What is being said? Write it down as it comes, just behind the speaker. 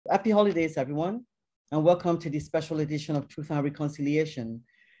Happy holidays, everyone, and welcome to this special edition of Truth and Reconciliation.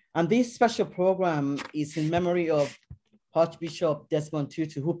 And this special program is in memory of Archbishop Desmond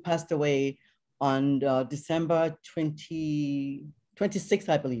Tutu, who passed away on December 26th,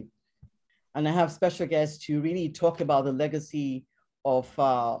 I believe. And I have special guests to really talk about the legacy of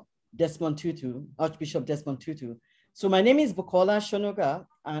Desmond Tutu, Archbishop Desmond Tutu. So my name is Bukola Shonoga,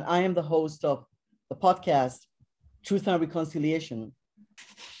 and I am the host of the podcast, Truth and Reconciliation.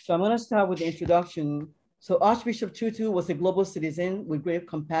 So I'm going to start with the introduction. So Archbishop Tutu was a global citizen with great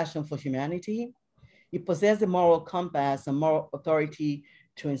compassion for humanity. He possessed a moral compass and moral authority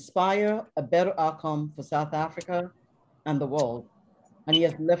to inspire a better outcome for South Africa and the world. And he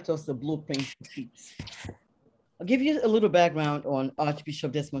has left us a blueprint for peace. I'll give you a little background on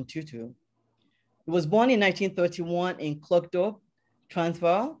Archbishop Desmond Tutu. He was born in 1931 in Klerksdorp,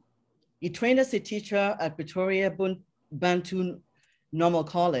 Transvaal. He trained as a teacher at Pretoria Bantu Normal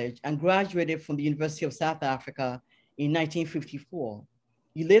College and graduated from the University of South Africa in 1954.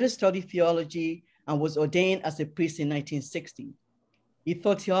 He later studied theology and was ordained as a priest in 1960. He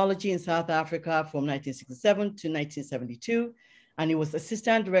taught theology in South Africa from 1967 to 1972, and he was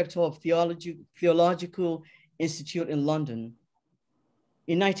assistant director of Theological Institute in London.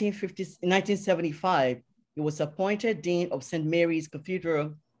 In 1975, he was appointed Dean of St. Mary's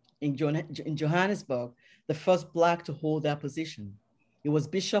Cathedral in Johannesburg, the first Black to hold that position. He was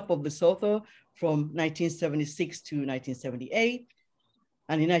Bishop of Lesotho from 1976 to 1978.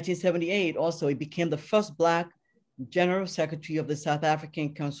 And in 1978, also, he became the first Black General Secretary of the South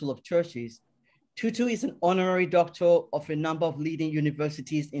African Council of Churches. Tutu is an honorary doctor of a number of leading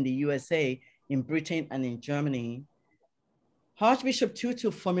universities in the USA, in Britain, and in Germany. Archbishop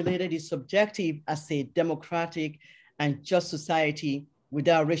Tutu formulated his objective as a democratic and just society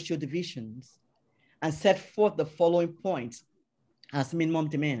without racial divisions, and set forth the following points as minimum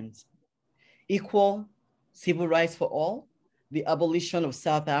demands: equal civil rights for all, the abolition of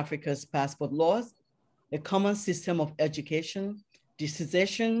South Africa's passport laws, a common system of education, the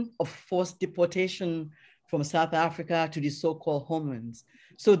cessation of forced deportation from South Africa to the so-called homelands.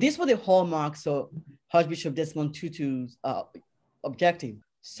 So these were the hallmarks of Archbishop Desmond Tutu's objective.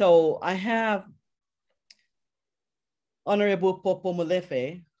 So I have Honorable Popo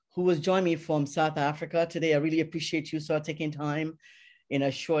Molefe, who has joined me from South Africa today. I really appreciate you, sir, taking time in a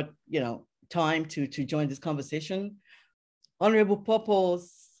short, time to join this conversation. Honorable Popo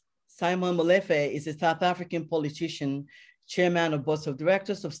Simon Molefe is a South African politician, chairman of boards of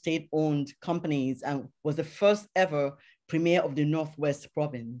directors of state-owned companies, and was the first ever premier of the Northwest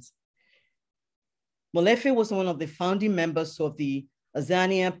Province. Molefe was one of the founding members of the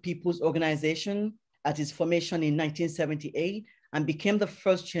Azania People's Organization at its formation in 1978, and became the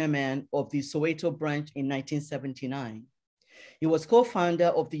first chairman of the Soweto branch in 1979. He was co-founder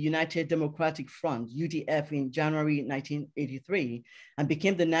of the United Democratic Front, UDF, in January 1983, and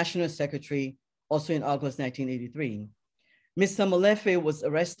became the national secretary also in August 1983. Mr. Molefe was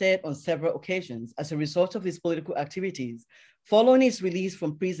arrested on several occasions as a result of his political activities. Following his release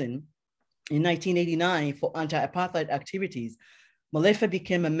from prison in 1989 for anti-apartheid activities, Molefe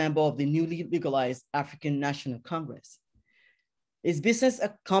became a member of the newly legalized African National Congress. His business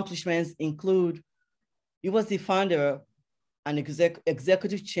accomplishments include, he was the founder and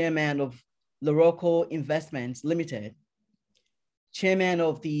executive chairman of Loroco Investments Limited, chairman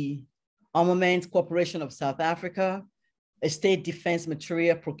of the Armaments Corporation of South Africa, a state defense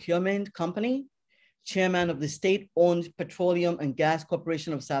material procurement company, chairman of the state-owned Petroleum and Gas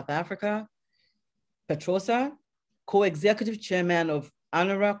Corporation of South Africa, Petrosa, co-executive chairman of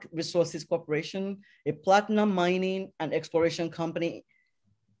Anorak Resources Corporation, a platinum mining and exploration company,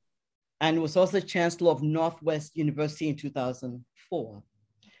 and was also chancellor of Northwest University in 2004.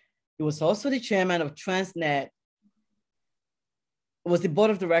 He was also the chairman of Transnet, was the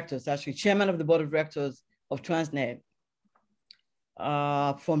board of directors, actually, chairman of the board of directors of Transnet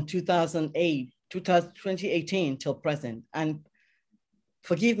from 2018 till present. And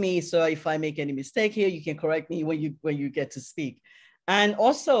forgive me, sir, if I make any mistake here, you can correct me when you get to speak. And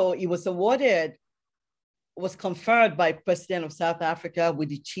also, he was conferred by President of South Africa with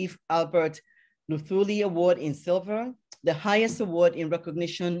the Chief Albert Luthuli Award in silver, the highest award in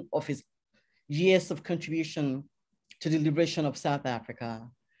recognition of his years of contribution to the liberation of South Africa.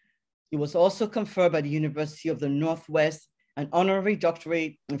 He was also conferred by the University of the Northwest an honorary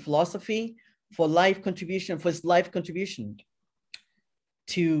doctorate in philosophy for his life contribution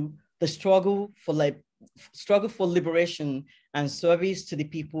to the struggle for liberation and service to the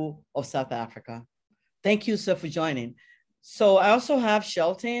people of South Africa. Thank you, sir, for joining. So I also have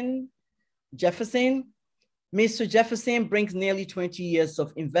Shelton Jefferson, Mr. Jefferson brings nearly 20 years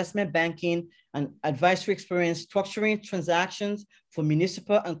of investment banking and advisory experience structuring transactions for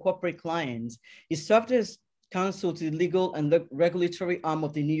municipal and corporate clients. He served as counsel to the legal and regulatory arm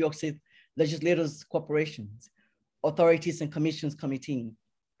of the New York State Legislators Corporations, Authorities and Commissions Committee.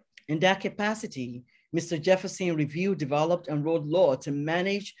 In that capacity, Mr. Jefferson reviewed, developed, and wrote law to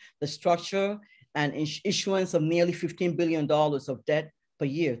manage the structure and issuance of nearly $15 billion of debt per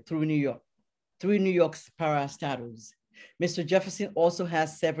year through New York's parastatals. Mr. Jefferson also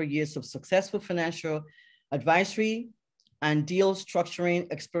has several years of successful financial advisory and deal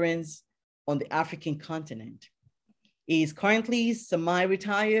structuring experience on the African continent. He is currently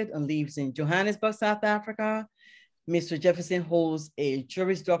semi-retired and lives in Johannesburg, South Africa. Mr. Jefferson holds a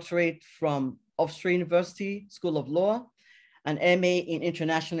Juris Doctorate from Hofstra University School of Law, an MA in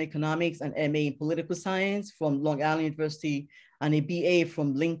International Economics and MA in Political Science from Long Island University, and a BA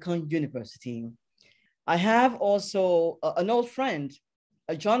from Lincoln University. I have also an old friend,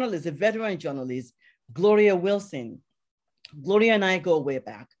 a journalist, a veteran journalist, Gloria Wilson. Gloria and I go way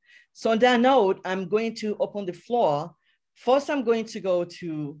back. So on that note, I'm going to open the floor. First, I'm going to go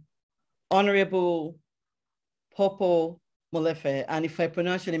to Honorable Popo Molefe, and if I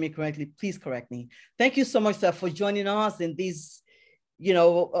pronounce your name correctly, please correct me. Thank you so much, sir, for joining us in this,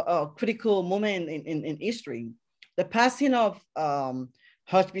 critical moment in history. The passing of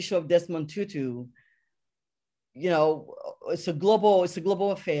Archbishop Desmond Tutu, it's a global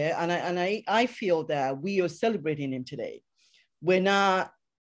affair, and I feel that we are celebrating him today. When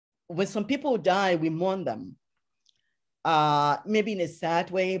some people die, we mourn them, maybe in a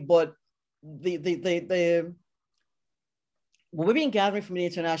sad way, but what we've been gathering from the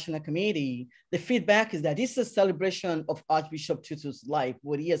international community, the feedback is that this is a celebration of Archbishop Tutu's life,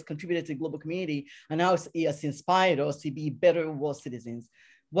 what he has contributed to the global community, and how he has inspired us to be better world citizens.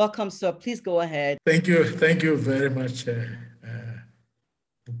 Welcome, sir. Please go ahead. Thank you very much,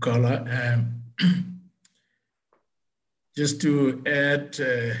 Bukola. Just to add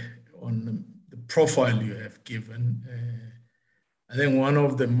on the profile you have given, I think one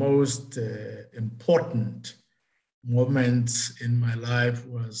of the most important moments in my life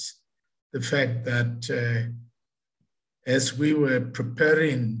was the fact that as we were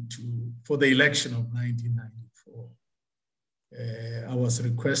preparing for the election of 1994, I was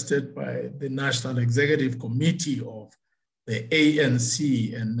requested by the National Executive Committee of the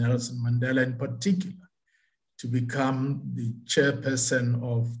ANC and Nelson Mandela in particular to become the chairperson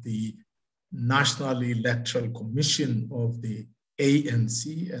of the National Electoral Commission of the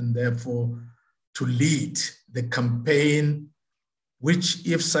ANC, and therefore to lead the campaign, which,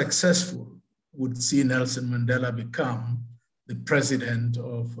 if successful, would see Nelson Mandela become the president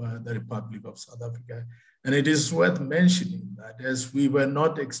of the Republic of South Africa. And it is worth mentioning that as we were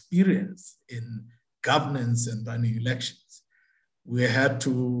not experienced in governance and running elections, we had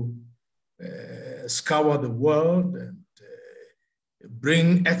to scour the world and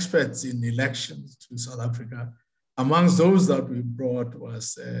bring experts in elections to South Africa. Amongst those that we brought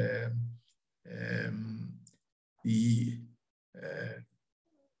was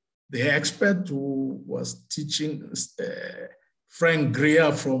the expert who was teaching, Frank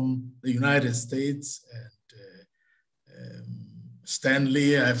Greer from the United States, and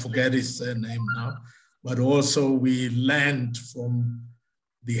Stanley, I forget his name now, but also we learned from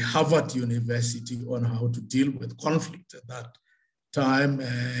the Harvard University on how to deal with conflict at that time,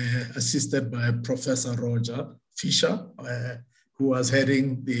 assisted by Professor Roger Fisher, who was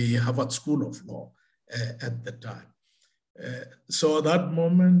heading the Harvard School of Law at the time. So that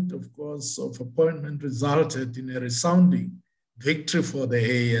moment, of course, of appointment resulted in a resounding victory for the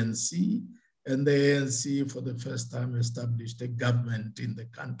ANC, and the ANC for the first time established a government in the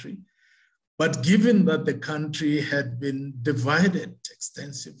country. But given that the country had been divided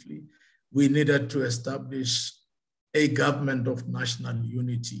extensively, we needed to establish a government of national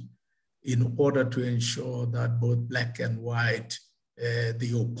unity in order to ensure that both black and white,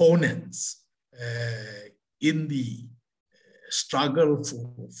 the opponents in the struggle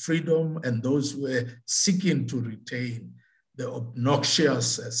for freedom and those who were seeking to retain the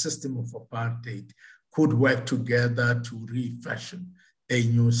obnoxious system of apartheid, could work together to refashion a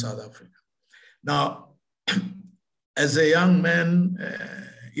new South Africa. Now, as a young man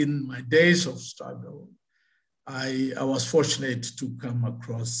in my days of struggle, I was fortunate to come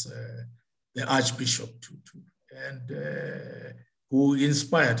across the Archbishop Tutu, and who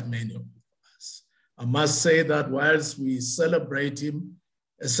inspired many of us. I must say that whilst we celebrate him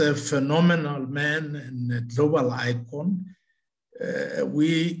as a phenomenal man and a global icon,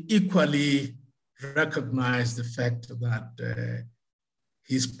 we equally recognize the fact that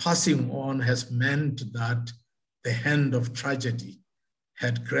his passing on has meant that the hand of tragedy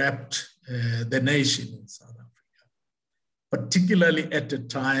had grabbed the nation in South Africa, particularly at a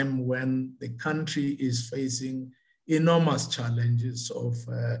time when the country is facing enormous challenges of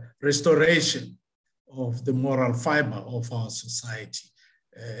restoration of the moral fiber of our society.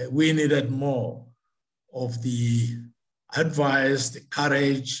 We needed more of the advice, the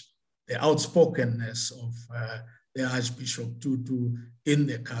courage, the outspokenness of the Archbishop Tutu in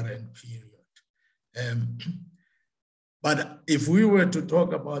the current period. But if we were to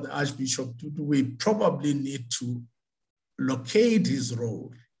talk about Archbishop Tutu, we probably need to locate his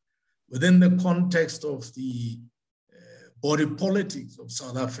role within the context of the body politics of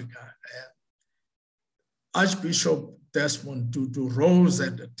South Africa. Archbishop Desmond Tutu rose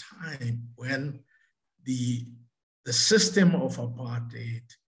at a time when the system of apartheid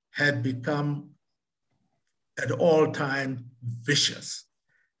had become at all time vicious.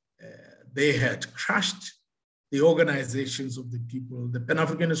 They had crushed the organizations of the people. The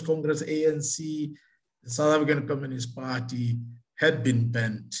Pan-Africanist Congress, ANC, the South African Communist Party had been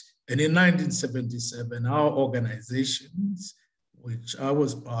banned. And in 1977, our organizations, which I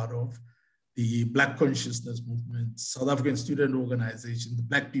was part of, the Black Consciousness Movement, South African Student Organization, the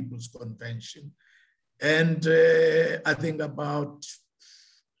Black People's Convention, and I think about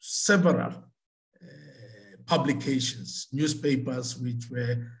several publications, newspapers, which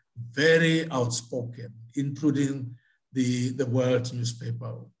were very outspoken, including the World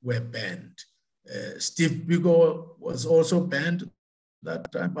newspaper, were banned. Steve Biko was also banned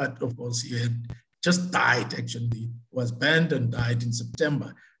that time, but of course he had just died, actually, was banned and died in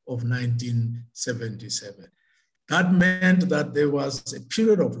September of 1977. That meant that there was a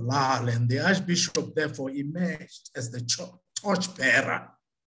period of lull, and the Archbishop therefore emerged as the torchbearer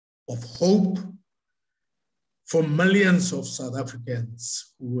of hope for millions of South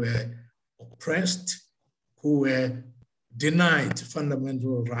Africans who were oppressed, who were denied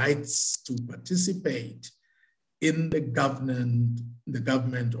fundamental rights to participate in the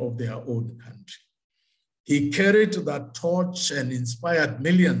government of their own country. He carried that torch and inspired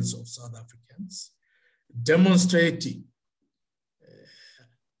millions of South Africans, demonstrating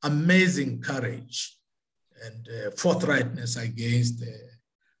amazing courage and forthrightness against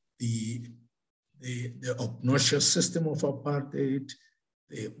the obnoxious system of apartheid,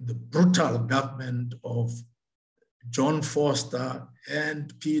 the brutal government of John Foster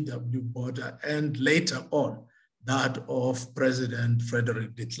and P.W. Botha, and later on that of President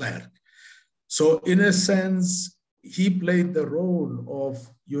Frederick de Klerk. So in a sense, he played the role of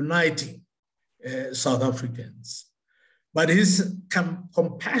uniting South Africans. But his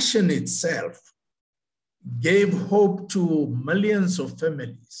compassion itself gave hope to millions of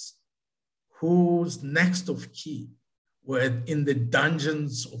families whose next of kin were in the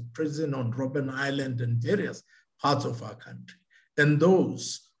dungeons of prison on Robben Island and various parts of our country, and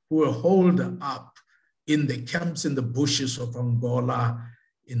those who were holed up in the camps in the bushes of Angola,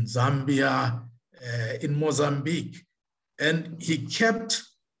 in Zambia, in Mozambique. And he kept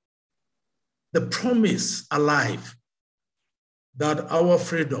the promise alive that our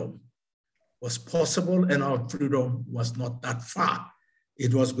freedom was possible and our freedom was not that far.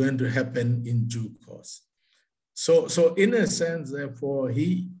 It was going to happen in due course. So in a sense, therefore,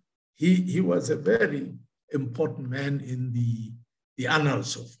 he was a very important man in the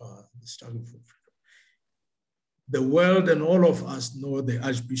annals of the struggle for freedom. The world and all of us know the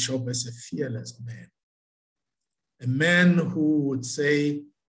Archbishop as a fearless man, a man who would say,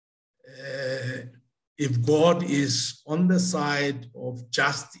 if God is on the side of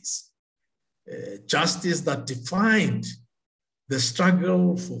justice, justice that defined the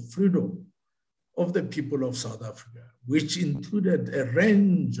struggle for freedom of the people of South Africa, which included a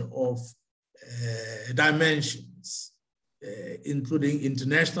range of dimensions, including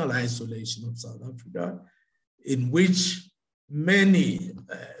international isolation of South Africa, in which many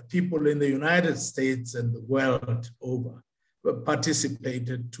people in the United States and the world over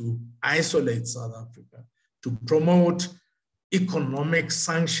participated to isolate South Africa, to promote economic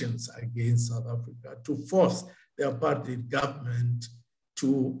sanctions against South Africa, to force the apartheid government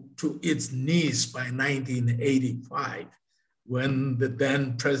to its knees by 1985, when the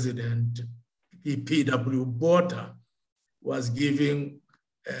then president, P.W. Botha, was giving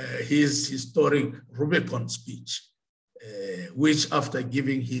his historic Rubicon speech, which after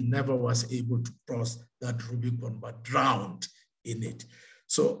giving, he never was able to cross that Rubicon, but drowned in it.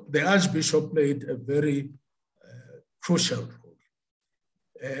 So the Archbishop played a very crucial role.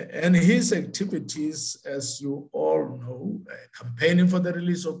 And his activities, as you all know, campaigning for the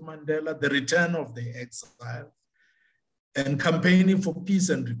release of Mandela, the return of the exile, and campaigning for peace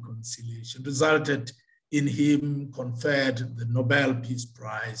and reconciliation resulted in him conferred the Nobel Peace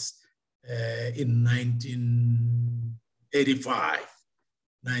Prize in 1985.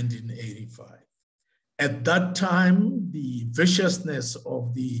 At that time, the viciousness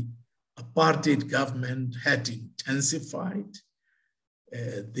of the apartheid government had intensified.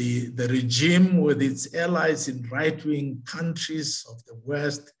 The regime with its allies in right-wing countries of the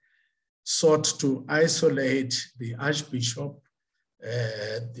West sought to isolate the Archbishop,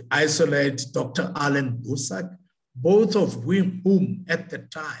 isolate Dr. Alan Boesak, both of whom at the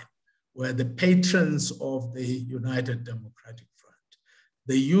time were the patrons of the United Democratic Front.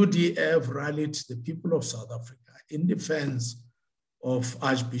 The UDF rallied the people of South Africa in defense of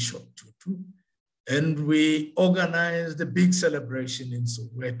Archbishop Tutu, and we organized a big celebration in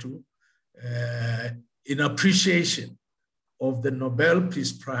Soweto in appreciation of the Nobel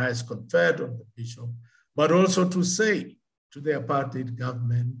Peace Prize conferred on the bishop, but also to say to the apartheid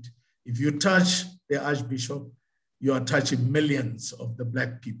government, if you touch the Archbishop, you are touching millions of the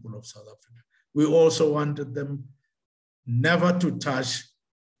Black people of South Africa. We also wanted them never to touch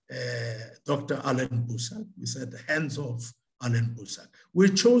Dr. Alan Boesak. We said, hands off Alan Boesak.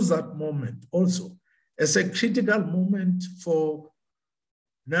 We chose that moment also as a critical moment for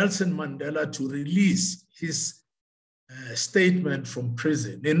Nelson Mandela to release his statement from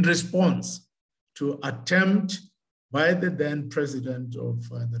prison in response to attempt by the then president of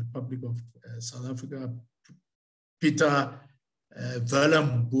the Republic of South Africa, Peter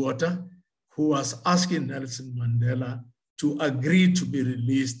Willem Botha, who was asking Nelson Mandela to agree to be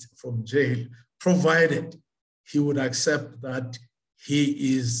released from jail, provided he would accept that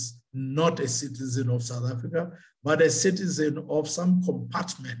he is not a citizen of South Africa, but a citizen of some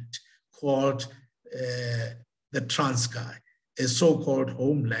compartment called the Transkei, a so-called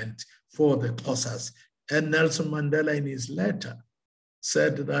homeland for the Xhosas. And Nelson Mandela in his letter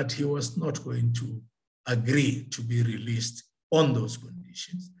said that he was not going to agree to be released on those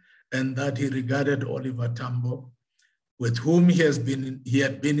conditions, and that he regarded Oliver Tambo, with whom he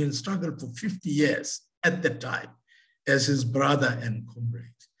had been in struggle for 50 years at the time, as his brother and comrade.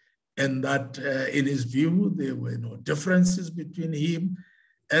 And that in his view, there were no differences between him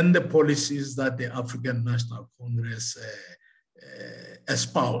and the policies that the African National Congress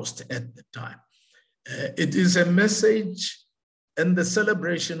espoused at the time. It is a message and the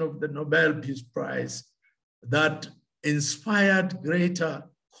celebration of the Nobel Peace Prize that inspired greater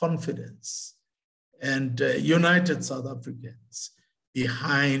confidence and united South Africans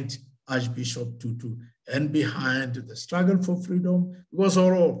behind Archbishop Tutu and behind the struggle for freedom, because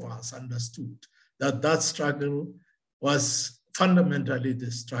all of us understood that that struggle was fundamentally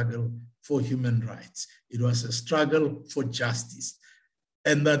the struggle for human rights. It was a struggle for justice,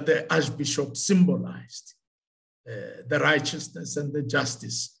 and that the Archbishop symbolized the righteousness and the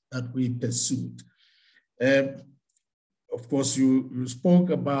justice that we pursued. Of course, you spoke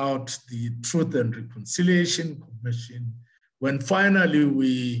about the Truth and Reconciliation Commission. When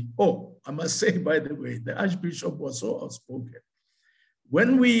finally I must say, by the way, the Archbishop was so outspoken.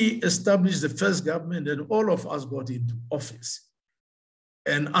 When we established the first government and all of us got into office,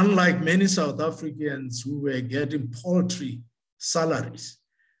 and unlike many South Africans who were getting paltry salaries,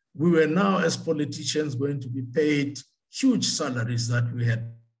 we were now as politicians going to be paid huge salaries that we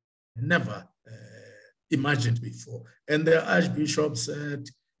had never imagined before. And the Archbishop said,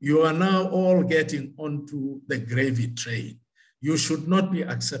 you are now all getting onto the gravy train. You should not be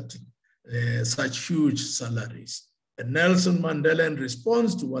accepting such huge salaries. And Nelson Mandela, in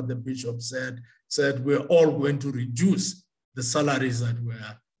response to what the bishop said we're all going to reduce the salaries that we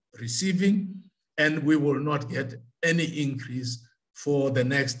are receiving, and we will not get any increase for the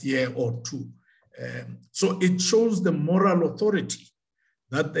next year or two. So it shows the moral authority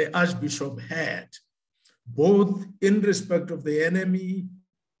that the Archbishop had, both in respect of the enemy,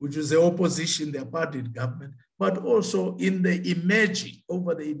 which is the opposition, the apartheid government, but also in the emerging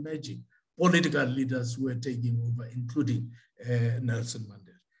political leaders who were taking over, including Nelson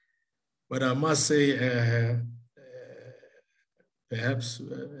Mandela. But I must say, perhaps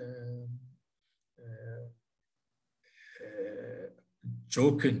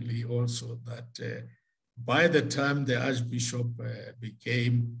jokingly also, that by the time the Archbishop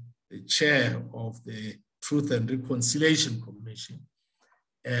became the chair of the Truth and Reconciliation Commission,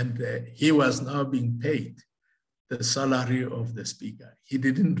 and he was now being paid the salary of the speaker, he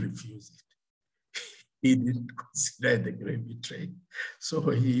didn't refuse it. He didn't consider the gravy train.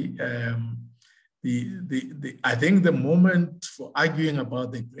 So I think the moment for arguing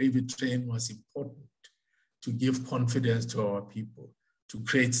about the gravy train was important to give confidence to our people, to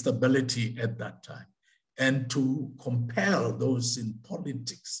create stability at that time, and to compel those in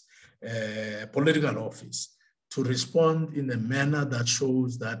politics political office to respond in a manner that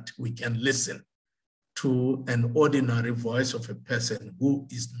shows that we can listen to an ordinary voice of a person who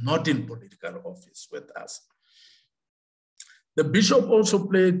is not in political office with us. The bishop also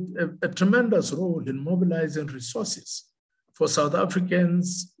played a tremendous role in mobilizing resources for South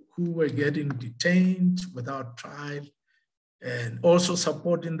Africans who were getting detained without trial, and also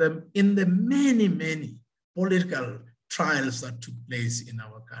supporting them in the many, many political trials that took place in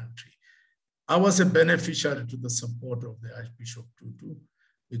our country. I was a beneficiary to the support of the Archbishop Tutu,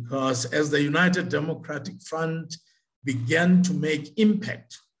 because as the United Democratic Front began to make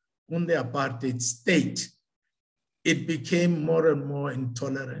impact on the apartheid state, it became more and more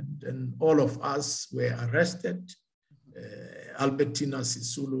intolerant, and all of us were arrested. Albertina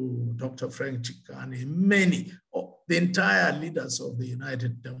Sisulu, Dr. Frank Chikane, many, the entire leaders of the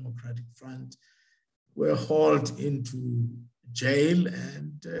United Democratic Front were hauled into jail,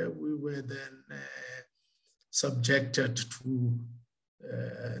 and we were then subjected to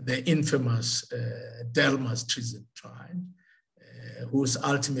the infamous Delmas treason trial, whose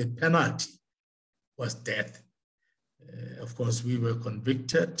ultimate penalty was death. Of course, we were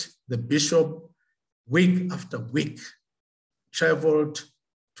convicted. The bishop, week after week, traveled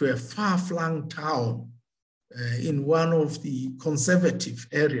to a far-flung town in one of the conservative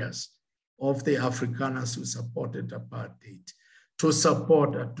areas of the Afrikaners who supported apartheid,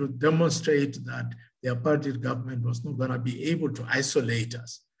 to demonstrate that the apartheid government was not going to be able to isolate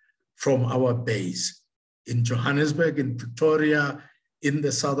us from our base. In Johannesburg, in Pretoria, in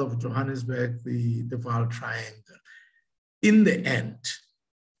the south of Johannesburg, the Vaal Triangle. In the end,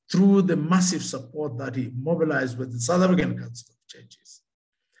 through the massive support that he mobilized with the South African Council of Churches,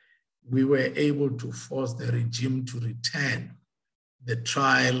 we were able to force the regime to return the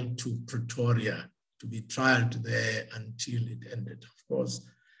trial to Pretoria, to be trialed there until it ended. Of course,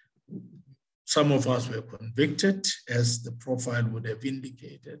 some of us were convicted, as the profile would have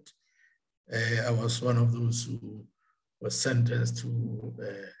indicated. I was one of those who was sentenced to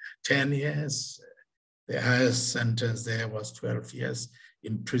 10 years. The highest sentence there was 12 years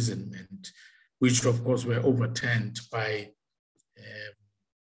imprisonment, which of course were overturned by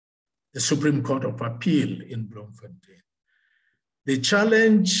the Supreme Court of Appeal in Bloemfontein. The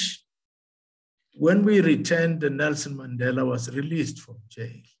challenge, when we returned and Nelson Mandela was released from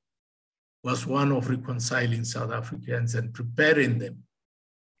jail, was one of reconciling South Africans and preparing them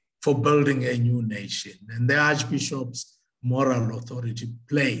for building a new nation. And the Archbishop's moral authority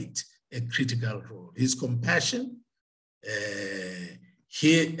played a critical role. His compassion,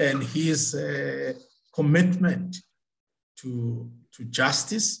 his commitment to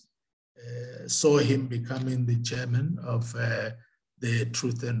justice saw him becoming the chairman of the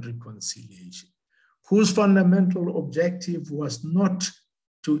Truth and Reconciliation, whose fundamental objective was not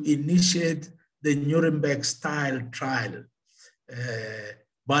to initiate the Nuremberg-style trial,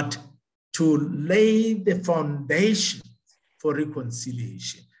 but to lay the foundation for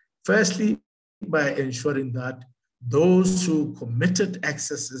reconciliation. Firstly, by ensuring that those who committed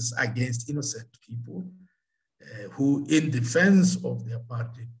excesses against innocent people, who in defense of the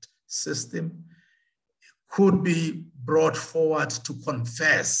apartheid system, could be brought forward to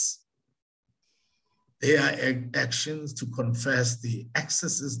confess their actions, to confess the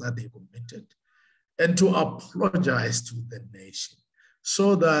excesses that they committed, and to apologize to the nation,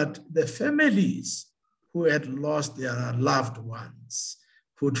 so that the families who had lost their loved ones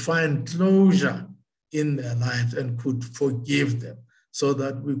could find closure in their lives and could forgive them, so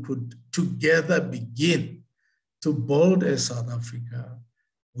that we could together begin to build a South Africa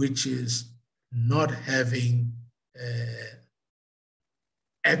which is not having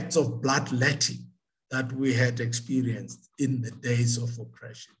acts of bloodletting that we had experienced in the days of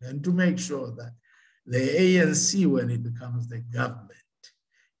oppression, and to make sure that the ANC, when it becomes the government,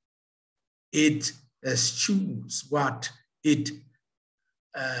 it eschews what it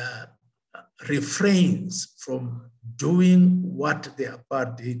refrains from doing what the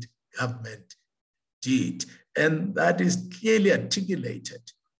apartheid government did. And that is clearly articulated.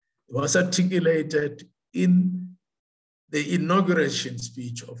 It was articulated in the inauguration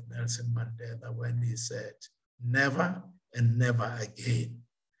speech of Nelson Mandela, when he said, "Never and never again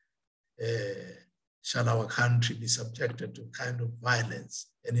shall our country be subjected to kind of violence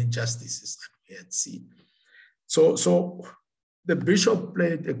and injustices that we had seen." So the bishop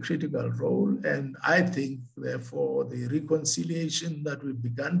played a critical role, and I think, therefore, the reconciliation that we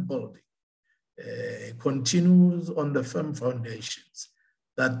began building continues on the firm foundations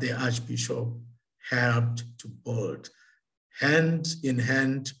that the Archbishop helped to build, hand in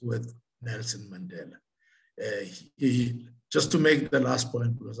hand with Nelson Mandela. He just to make the last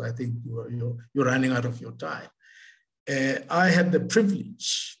point, because I think you're running out of your time. I had the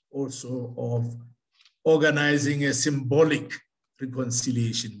privilege also of organizing a symbolic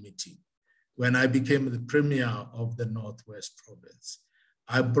reconciliation meeting when I became the premier of the Northwest Province.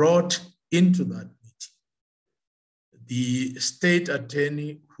 I brought into that meeting the state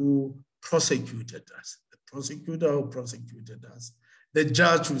attorney who prosecuted us, the prosecutor who prosecuted us, the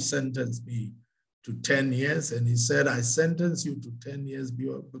judge who sentenced me to 10 years. And he said, I sentence you to 10 years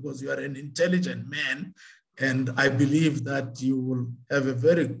because you are an intelligent man. And I believe that you will have a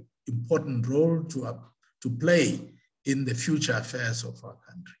very important role to play in the future affairs of our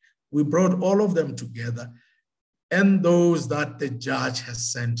country. We brought all of them together, and those that the judge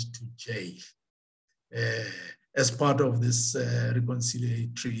has sent to jail as part of this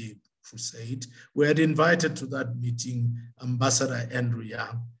reconciliatory crusade. We had invited to that meeting Ambassador Andrew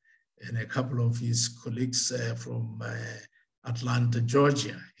Young and a couple of his colleagues from Atlanta,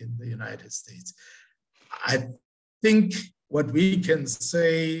 Georgia, in the United States. I think what we can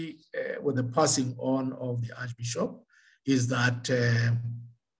say with the passing on of the Archbishop is that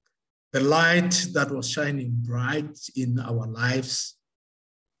the light that was shining bright in our lives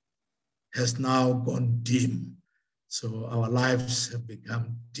has now gone dim. So our lives have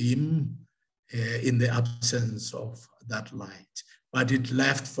become dim in the absence of that light. But it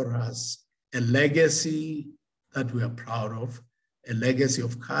left for us a legacy that we are proud of, a legacy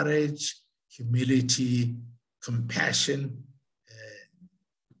of courage, humility, compassion,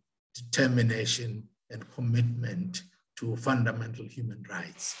 determination, and commitment to fundamental human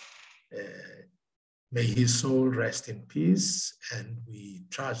rights. May his soul rest in peace, and we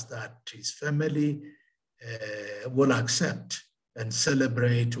trust that his family will accept and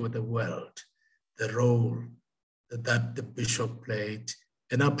celebrate with the world the role that the bishop played,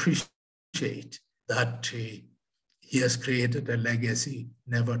 and appreciate that he has created a legacy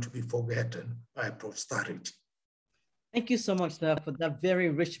never to be forgotten by posterity. Thank you so much, sir, for that very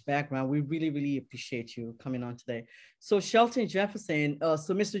rich background. We really, really appreciate you coming on today. So Shelton Jefferson,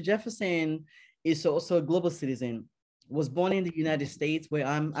 so Mr. Jefferson is also a global citizen, was born in the United States, where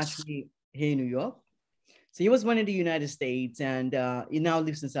I'm actually here in New York. So he was born in the United States, and he now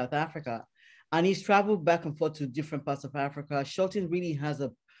lives in South Africa. And he's traveled back and forth to different parts of Africa. Shelton really has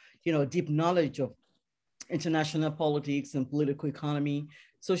a deep knowledge of international politics and political economy.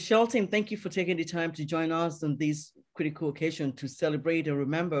 So Shelton, thank you for taking the time to join us on this critical occasion to celebrate and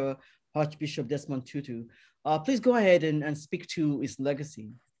remember Archbishop Desmond Tutu. Please go ahead and speak to his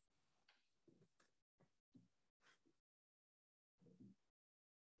legacy.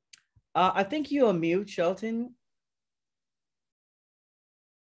 I think you're on mute, Shelton.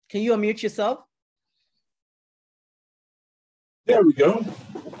 Can you unmute yourself? There we go.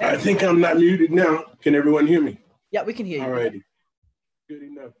 I think I'm not muted now. Can everyone hear me? Yeah, we can hear you. All righty. Good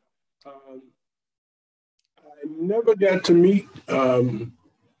enough. I never got to meet the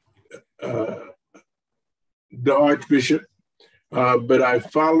Archbishop, but I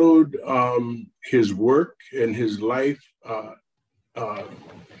followed his work and his life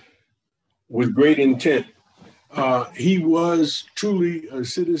with great intent. He was truly a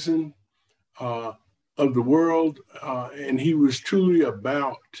citizen of the world, and he was truly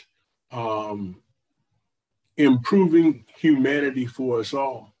about improving humanity for us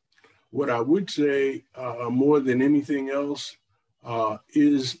all. What I would say more than anything else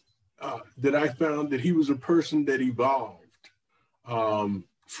is that I found that he was a person that evolved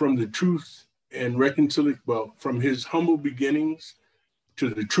from the Truth and Reconciliation, well, from his humble beginnings to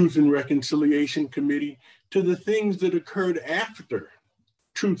the Truth and Reconciliation Committee, to the things that occurred after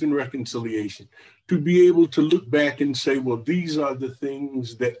Truth and Reconciliation, to be able to look back and say, well, these are the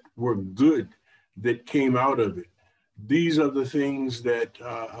things that were good that came out of it. These are the things that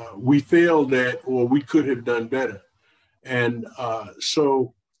we failed at or we could have done better. And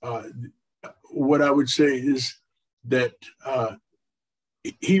so what I would say is that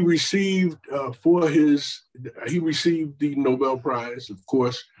he received the Nobel Prize, of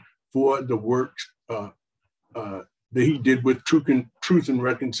course, for the work that he did with Truth and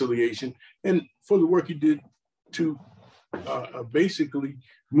Reconciliation, and for the work he did to basically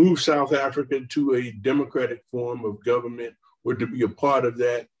move South Africa to a democratic form of government, or to be a part of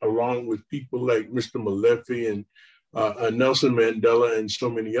that, along with people like Mr. Molefe and Nelson Mandela and so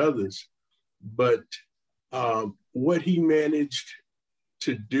many others. But what he managed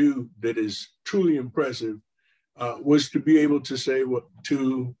to do that is truly impressive was to be able to say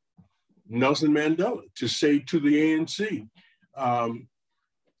to Nelson Mandela, to say to the ANC,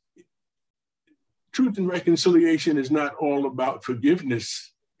 Truth and Reconciliation is not all about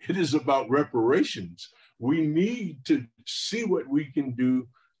forgiveness. It is about reparations. we need to see what we can do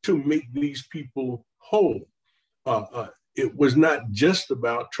to make these people whole. It was not just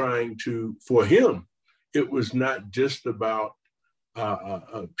about trying to, for him, it was not just about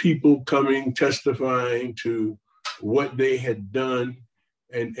people coming, testifying to what they had done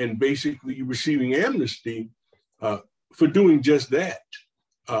and basically receiving amnesty for doing just that.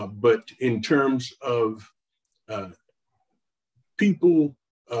 But in terms of people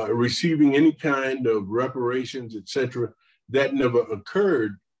receiving any kind of reparations, etc., that never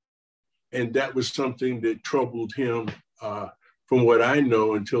occurred. And that was something that troubled him from what I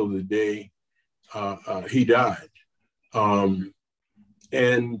know until the day he died.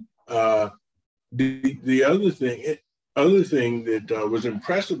 The other thing that was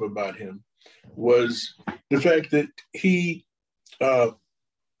impressive about him was the fact that he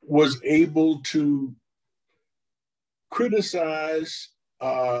was able to criticize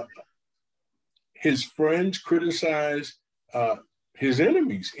his friends, criticize his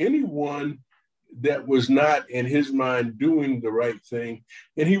enemies, anyone that was not, in his mind, doing the right thing.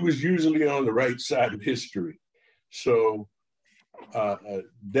 And he was usually on the right side of history. So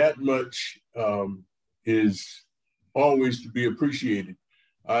that much is always to be appreciated.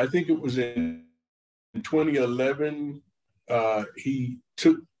 I think it was in 2011, he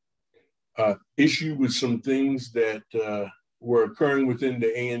took issue with some things that were occurring within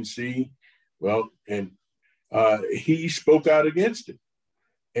the ANC. Well, and he spoke out against it.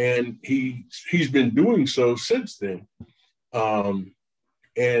 And he's been doing so since then.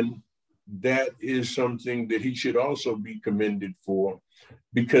 And that is something that he should also be commended for,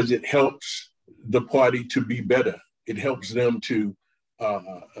 because it helps the party to be better. It helps them to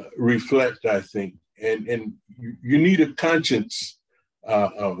reflect, I think. And you need a conscience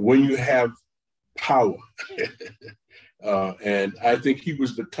when you have power. And I think he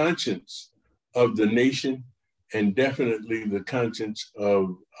was the conscience of the nation, and definitely the conscience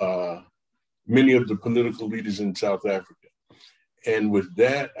of many of the political leaders in South Africa. And with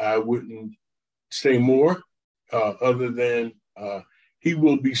that, I wouldn't say more other than he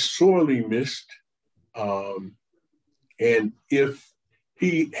will be sorely missed. And if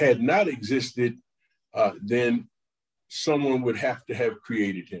he had not existed, then someone would have to have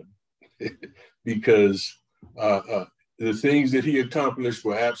created him because the things that he accomplished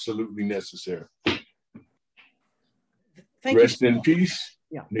were absolutely necessary. Rest in peace.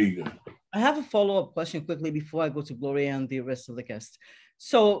 Yeah. There you go. I have a follow-up question quickly before I go to Gloria and the rest of the guests.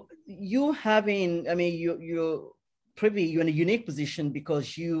 So you're in a unique position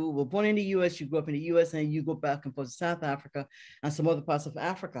because you were born in the US, you grew up in the US, and you go back and forth to South Africa and some other parts of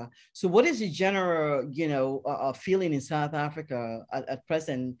Africa. So what is the general, feeling in South Africa at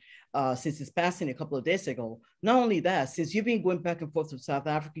present, since it's passing a couple of days ago? Not only that, since you've been going back and forth to South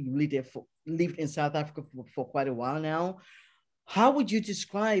Africa, you lived in South Africa for quite a while now. How would you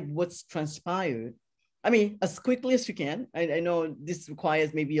describe what's transpired? I mean, as quickly as you can. I know this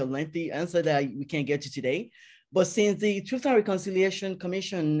requires maybe a lengthy answer that we can't get to today. But since the Truth and Reconciliation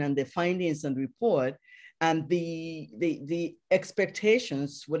Commission and the findings and report and the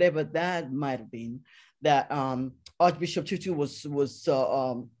expectations, whatever that might have been, that Archbishop Tutu was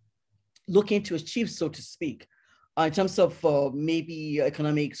looking to achieve, so to speak, in terms of maybe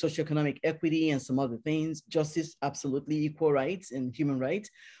socioeconomic equity and some other things, justice, absolutely, equal rights and human rights.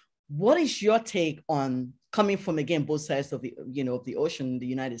 What is your take on, coming from, again, both sides of the ocean, the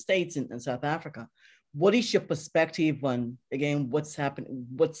United States and South Africa? What is your perspective on, again, what's happening?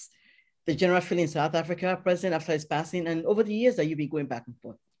 What's the general feeling in South Africa at present after its passing, and over the years that you've been going back and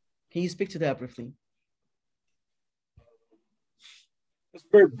forth? Can you speak to that briefly? It's a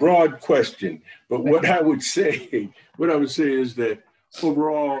very broad question, but what I would say is that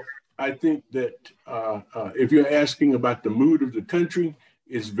overall, I think that if you're asking about the mood of the country,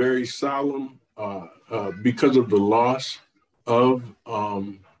 it's very solemn because of the loss of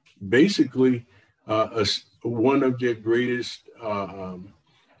basically one of their greatest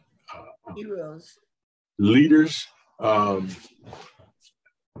heroes, leaders,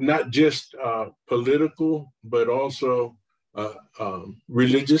 not just political, but also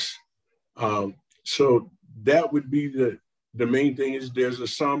religious. So that would be the main thing. Is there's a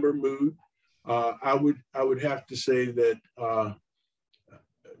somber mood. I would have to say that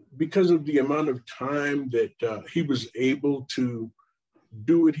because of the amount of time that he was able to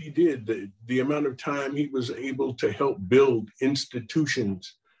do what he did, the amount of time he was able to help build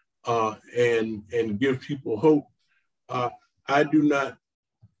institutions and give people hope. I do not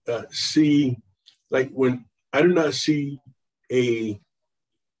see, I do not see any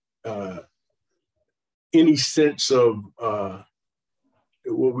sense of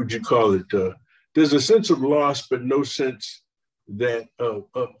what would you call it? there's a sense of loss, but no sense that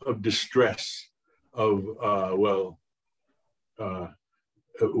of distress, of,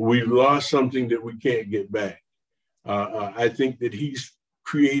 we've lost something that we can't get back. I think that he's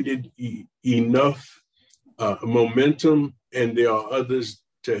created enough momentum, and there are others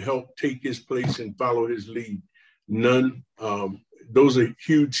to help take his place and follow his lead. Those are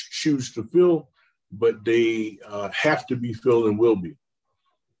huge shoes to fill, but they have to be filled and will be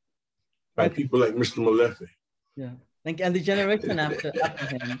by people like Mr. Molefe. Yeah, and the generation after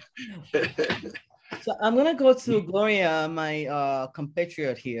him. So I'm going to go to Gloria, my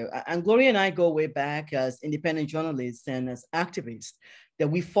compatriot here. And Gloria and I go way back as independent journalists and as activists, that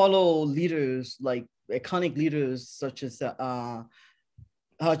we follow leaders, like iconic leaders such as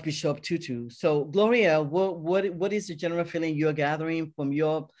Archbishop Tutu. So Gloria, what is the general feeling you're gathering from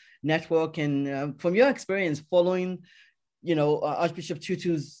your network and from your experience following, Archbishop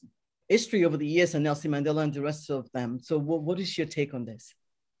Tutu's history over the years and Nelson Mandela and the rest of them? So what is your take on this?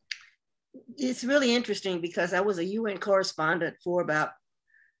 It's really interesting because I was a UN correspondent for about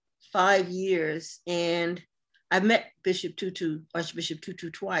 5 years, and I met Archbishop Tutu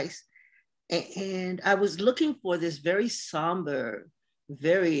twice. And I was looking for this very somber,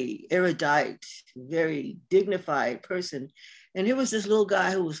 very erudite, very dignified person. And here was this little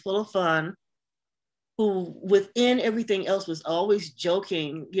guy who was full of fun, who within everything else was always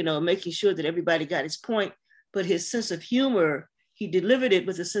joking, making sure that everybody got his point, but his sense of humor, he delivered it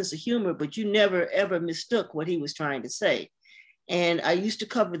with a sense of humor, but you never ever mistook what he was trying to say. And I used to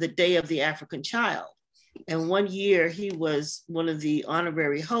cover the Day of the African Child. And one year he was one of the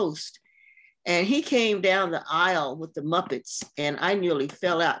honorary hosts, and he came down the aisle with the Muppets, and I nearly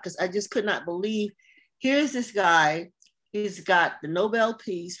fell out because I just could not believe, here's this guy, he's got the Nobel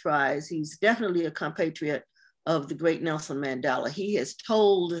Peace Prize. He's definitely a compatriot of the great Nelson Mandela. He has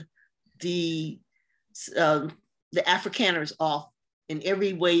told the Afrikaners off in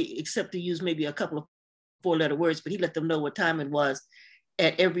every way, except to use maybe a couple of 4-letter words, but he let them know what time it was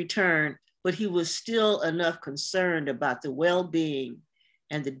at every turn. But he was still enough concerned about the well-being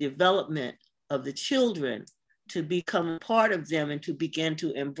and the development of the children to become part of them and to begin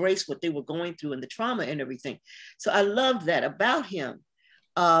to embrace what they were going through and the trauma and everything. So I loved that about him.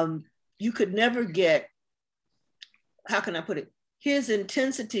 You could never get, how can I put it? His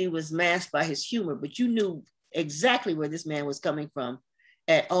intensity was masked by his humor, but you knew exactly where this man was coming from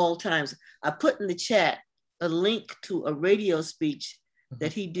at all times. I put in the chat a link to a radio speech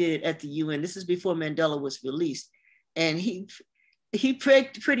that he did at the UN. This is before Mandela was released. And he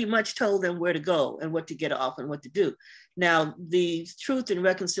pretty much told them where to go and what to get off and what to do. Now, the Truth and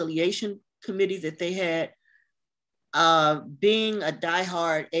Reconciliation Committee that they had, being a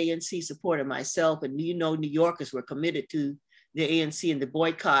diehard ANC supporter myself, and New Yorkers were committed to the ANC and the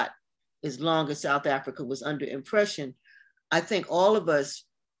boycott as long as South Africa was under oppression. I think all of us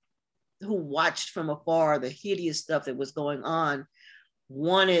who watched from afar the hideous stuff that was going on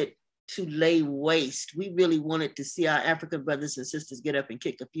wanted to lay waste. We really wanted to see our African brothers and sisters get up and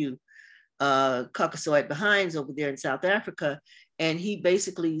kick a few Caucasoid behinds over there in South Africa. And he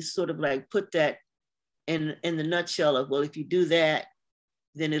basically sort of like put that in the nutshell of, well, if you do that,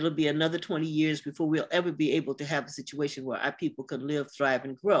 then it'll be another 20 years before we'll ever be able to have a situation where our people can live, thrive,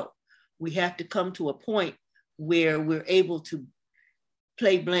 and grow. We have to come to a point where we're able to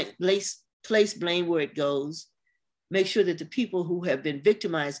place blame where it goes, make sure that the people who have been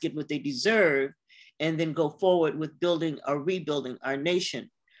victimized get what they deserve, and then go forward with building or rebuilding our nation.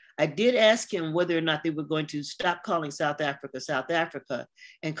 I did ask him whether or not they were going to stop calling South Africa,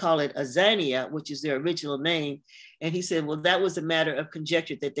 and call it Azania, which is their original name. And he said, well, that was a matter of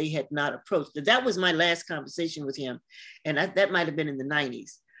conjecture that they had not approached. That was my last conversation with him. And that might've been in the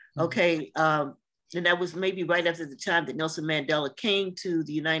 90s. Okay, and that was maybe right after the time that Nelson Mandela came to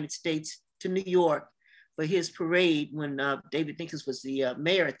the United States, to New York, for his parade when David Dinkins was the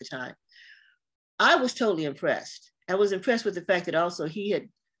mayor at the time. I was totally impressed. I was impressed with the fact that also he had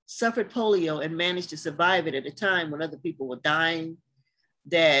suffered polio and managed to survive it at a time when other people were dying,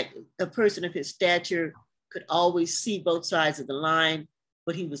 that a person of his stature could always see both sides of the line,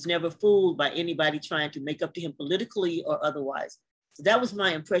 but he was never fooled by anybody trying to make up to him politically or otherwise. So that was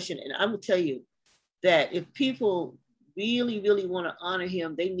my impression. And I'm gonna tell you that if people really, really wanna honor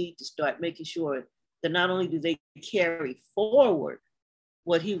him, they need to start making sure that not only do they carry forward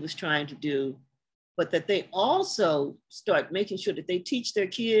what he was trying to do, but that they also start making sure that they teach their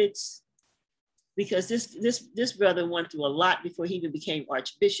kids, because this brother went through a lot before he even became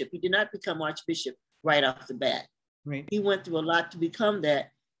Archbishop. He did not become Archbishop right off the bat. Right. He went through a lot to become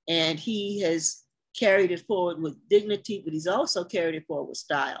that, and he has carried it forward with dignity, but he's also carried it forward with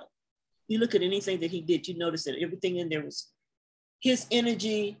style. you look at anything that he did, you notice that everything in there was his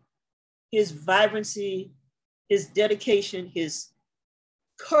energy, his vibrancy, his dedication, his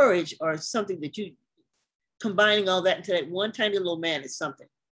courage, or something that you, combining all that into that one tiny little man is something.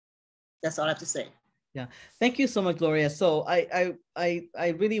 That's all I have to say. Yeah, thank you so much, Gloria. So I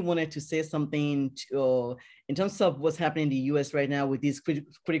really wanted to say something in terms of what's happening in the U.S. right now with this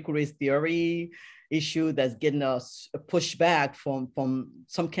critical race theory issue that's getting us pushed back from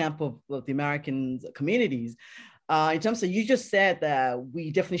some camp of the American communities. In terms of, you just said that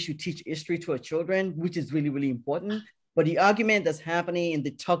we definitely should teach history to our children, which is really, really important. But the argument that's happening in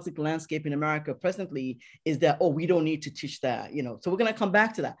the toxic landscape in America presently is that, oh, we don't need to teach that, you know. So we're going to come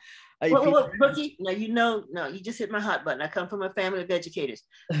back to that. Rookie, now you just hit my hot button. I come from a family of educators.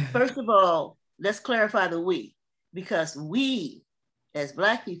 First of all, let's clarify the we, because we, as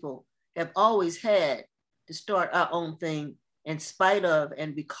Black people, have always had to start our own thing in spite of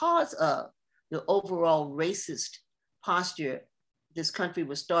and because of the overall racist posture this country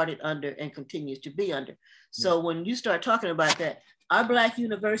was started under and continues to be under. So when you start talking about that, our Black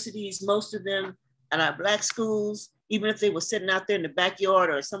universities, most of them, and our Black schools, even if they were sitting out there in the backyard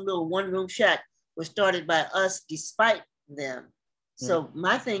or some little one-room shack, were started by us despite them. So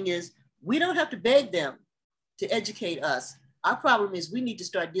my thing is, we don't have to beg them to educate us. Our problem is we need to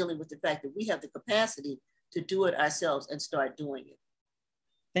start dealing with the fact that we have the capacity to do it ourselves and start doing it.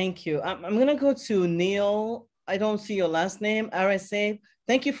 Thank you. I'm going to go to Neil. I don't see your last name, RSA.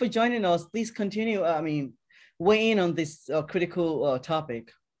 Thank you for joining us. Please continue, weigh in on this critical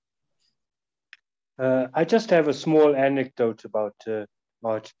topic. I just have a small anecdote about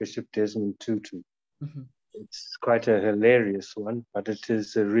Archbishop Desmond Tutu. Mm-hmm. It's quite a hilarious one, but it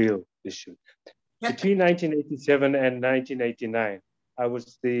is a real issue. Between 1987 and 1989, I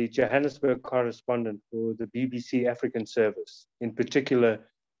was the Johannesburg correspondent for the BBC African service, in particular,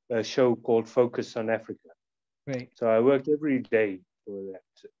 a show called Focus on Africa. Right. So I worked every day for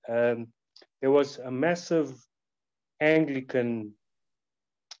that. There was a massive Anglican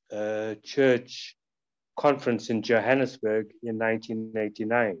church conference in Johannesburg in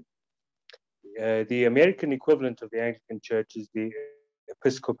 1989. The American equivalent of the Anglican Church is the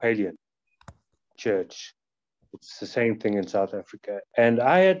Episcopalian Church. It's the same thing in South Africa. And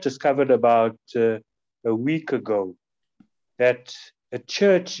I had discovered about a week ago that a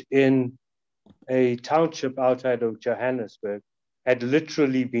church in a township outside of Johannesburg had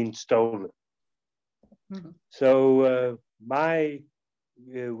literally been stolen. Mm-hmm. So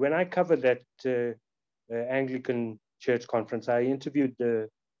when I covered that Anglican church conference, I interviewed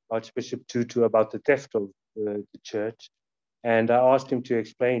Archbishop Tutu about the theft of the church, and I asked him to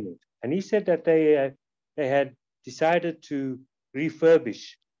explain it. And he said that they had decided to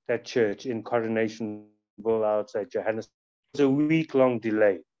refurbish that church in Coronationville outside Johannesburg. It was a week-long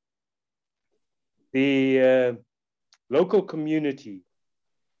delay. The local community,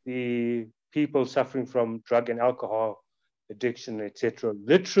 the people suffering from drug and alcohol addiction, etc.,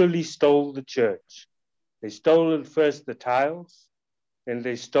 literally stole the church. They stole first the tiles, then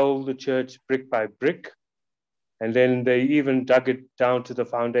they stole the church brick by brick, and then they even dug it down to the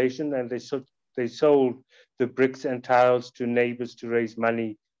foundation, and they sold the bricks and tiles to neighbors to raise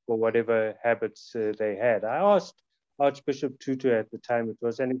money for whatever habits they had. I asked Archbishop Tutu at the time, it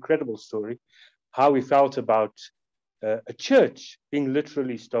was an incredible story, how he felt about a church being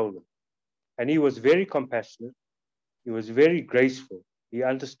literally stolen. And he was very compassionate. He was very graceful. He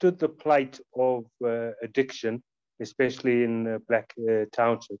understood the plight of addiction, especially in Black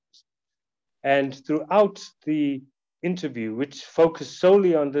townships. And throughout the interview, which focused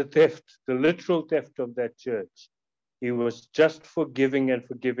solely on the theft, the literal theft of that church, he was just forgiving and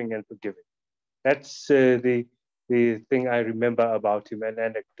forgiving and forgiving. That's the thing I remember about him, an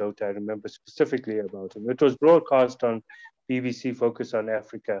anecdote I remember specifically about him. It was broadcast on BBC Focus on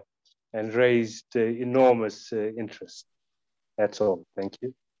Africa and raised enormous interest. That's all. Thank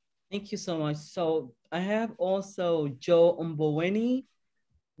you. Thank you so much. So I have also Joe Mboweni.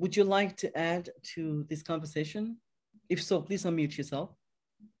 Would you like to add to this conversation? If so, please unmute yourself.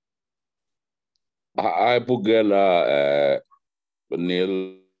 Hi, Bugela,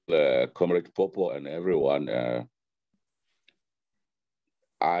 Neil, Comrade Popo, and everyone.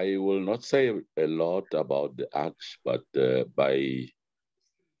 I will not say a lot about the acts, but I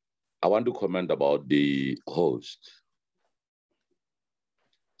want to comment about the host.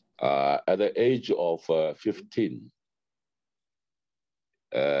 At the age of 15,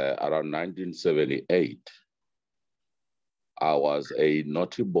 around 1978, I was a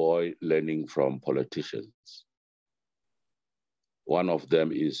naughty boy learning from politicians. One of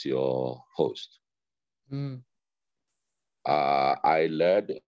them is your host. I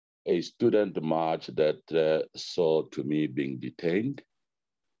led a student march that saw to me being detained.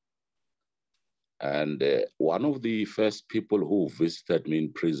 And one of the first people who visited me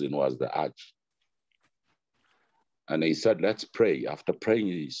in prison was the Arch. And he said, let's pray. After praying,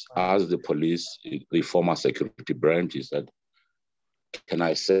 he asked the police, the former security branch, he said, can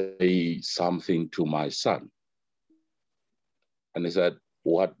I say something to my son? And he said,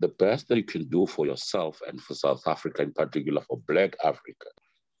 what the best that you can do for yourself and for South Africa, in particular for Black Africa,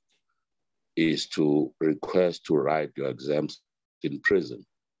 is to request to write your exams in prison.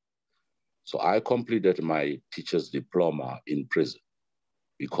 So I completed my teacher's diploma in prison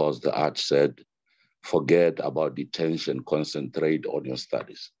because the Arch said, forget about detention, concentrate on your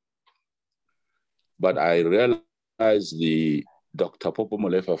studies. But I realized Dr. Popo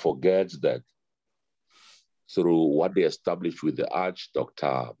Molefe forgets that through what they established with the Arch,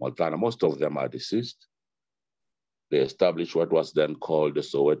 Dr. Montana, most of them are deceased. They established what was then called the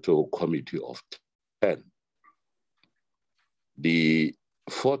Soweto Committee of 10. The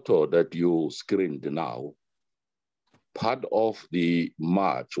photo that you screened now, part of the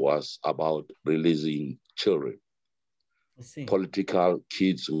march was about releasing children, political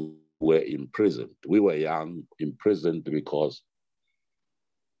kids who were imprisoned. We were young, imprisoned because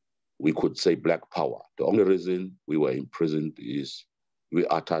we could say Black power. The only reason we were imprisoned is we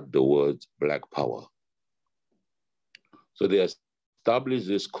uttered the words Black power. So they established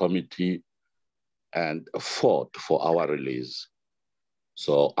this committee and fought for our release.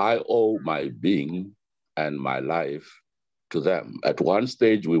 So I owe my being and my life to them. At one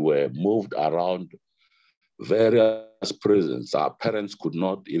stage, we were moved around various prisons. Our parents could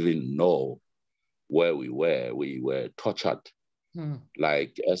not even know where we were. We were tortured,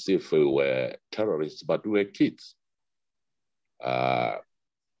 like as if we were terrorists, but we were kids.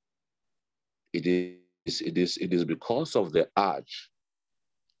 It is because of the Arch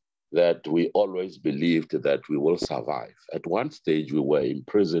that we always believed that we will survive. At one stage, we were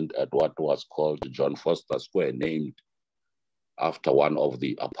imprisoned at what was called John Foster Square, named after one of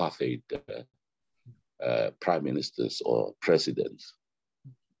the apartheid prime ministers or presidents.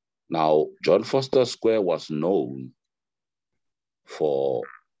 Now, John Foster Square was known for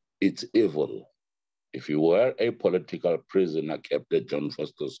its evil. If you were a political prisoner kept at John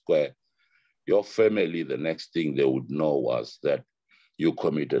Foster Square, your family, the next thing they would know was that you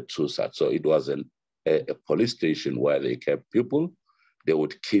committed suicide. So it was a police station where they kept people. They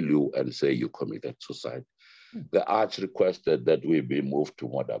would kill you and say you committed suicide. The Arch requested that we be moved to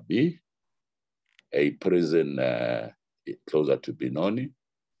Modabi, a prison closer to Benoni,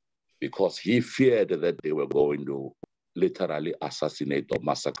 because he feared that they were going to literally assassinate or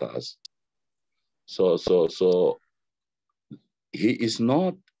massacre us. So he is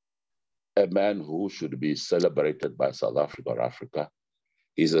not a man who should be celebrated by South Africa or Africa.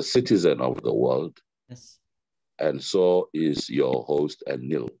 He's a citizen of the world. Yes. And so is your host, and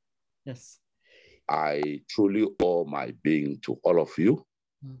Neil. Yes. I truly owe my being to all of you,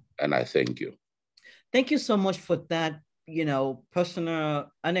 and I thank you. Thank you so much for that, personal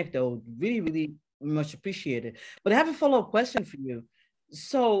anecdote. Really, really much appreciated. But I have a follow-up question for you.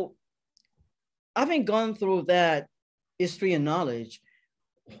 So, having gone through that history and knowledge,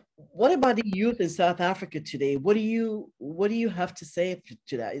 what about the youth in South Africa today? What do you have to say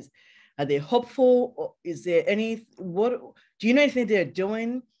to that? Are they hopeful? Or is there do you know anything they're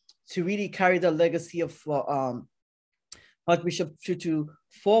doing to really carry the legacy of Archbishop Tutu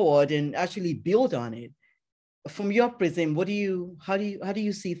forward and actually build on it? From your prism, how do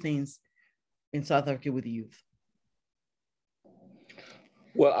you see things in South Africa with the youth?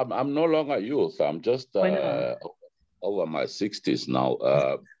 Well, I'm no longer youth. I'm just over my 60s now.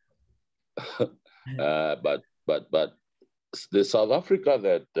 But the South Africa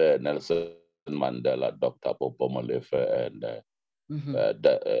that Nelson Mandela, Dr. Popo Molefe, and the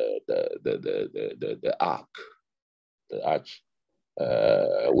Arch,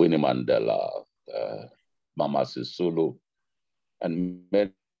 Winnie Mandela, Mama Sisulu, and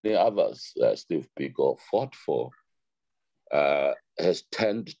many others, Steve Biko, fought for, has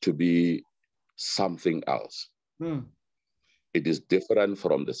tended to be something else. It is different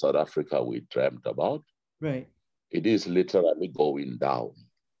from the South Africa we dreamt about. Right. It is literally going down.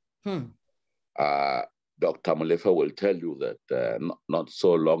 Dr. Molefe will tell you that not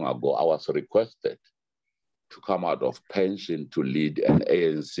so long ago, I was requested to come out of pension to lead an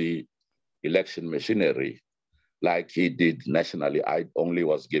ANC election machinery like he did nationally. I only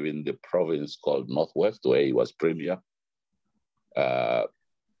was given the province called Northwest, where he was premier.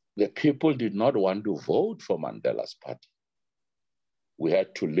 The people did not want to vote for Mandela's party. We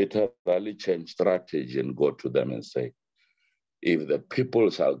had to literally change strategy and go to them and say, if the people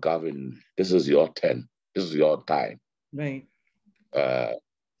shall govern, this is your turn, this is your time. Right.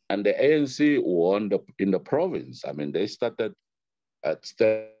 And the ANC won in the province. I mean, they started at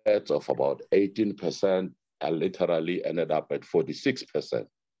stats of about 18% and literally ended up at 46%.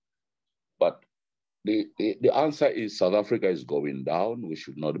 But the answer is South Africa is going down. We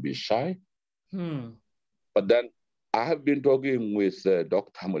should not be shy. But then I have been talking with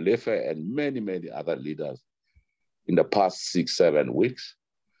Dr. Molefe and many, many other leaders in the past 6-7 weeks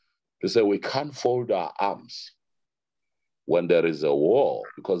to say we can't fold our arms when there is a war,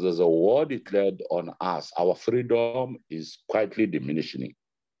 because there's a war declared on us. Our freedom is quietly diminishing.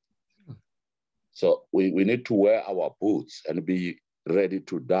 So we need to wear our boots and be ready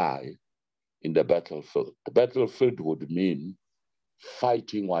to die in the battlefield. The battlefield would mean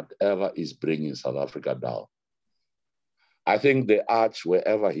fighting whatever is bringing South Africa down. I think the Arch,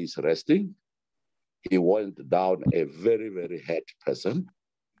 wherever he's resting, he went down a very, very hurt person,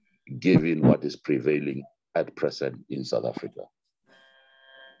 given what is prevailing at present in South Africa.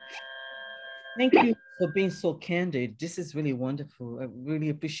 Thank you for being so candid. This is really wonderful. I really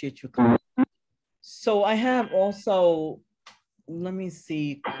appreciate your comment. So I have also, let me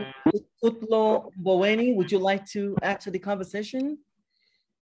see, Kutlo Boweni, would you like to add to the conversation?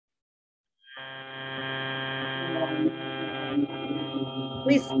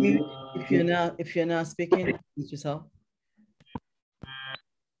 Please mute if you're not speaking. Mute yourself.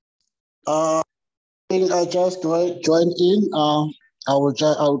 I think I just joined in. I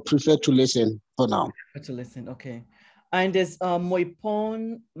would prefer to listen for now. To listen, okay. And there's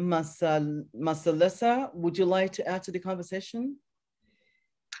Moipon Masalesa. Would you like to add to the conversation?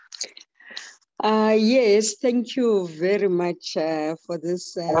 Yes, thank you very much for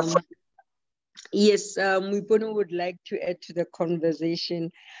this. Yes, Moipon would like to add to the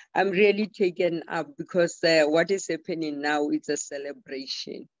conversation. I'm really taken up because what is happening now is a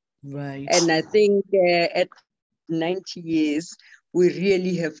celebration. Right. And I think at 90 years, we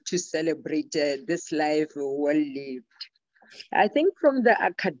really have to celebrate this life well lived. I think from the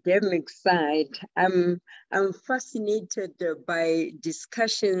academic side, I'm fascinated by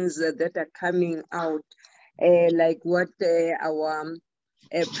discussions that are coming out, like what our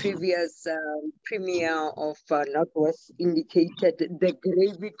previous premier of Northwest indicated, the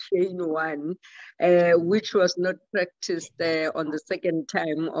gravy train one, which was not practiced on the second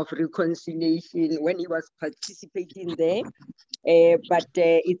time of reconciliation when he was participating there. But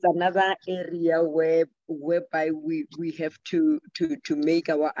it's another area whereby we have to make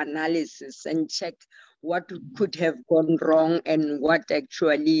our analysis and check what could have gone wrong and what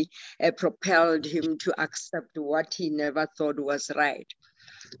actually propelled him to accept what he never thought was right.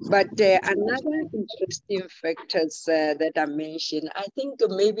 But another interesting factors that I mentioned, I think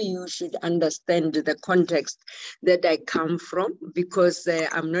maybe you should understand the context that I come from, because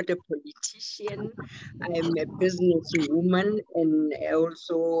I'm not a politician. I'm a businesswoman and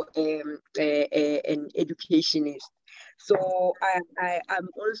also an educationist. So I'm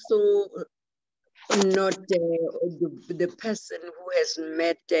also not the person who has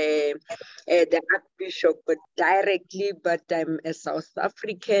met the Archbishop directly, but I'm a South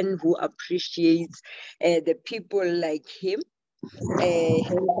African who appreciates the people like him. Hence,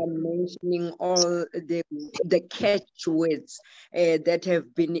 I'm mentioning all the catchwords that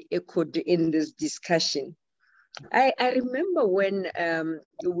have been echoed in this discussion. I remember when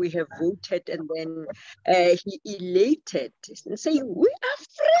we have voted and then he elated and saying, "We are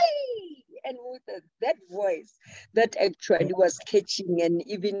free." And with that voice that actually was catching, and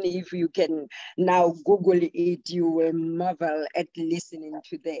even if you can now Google it, you will marvel at listening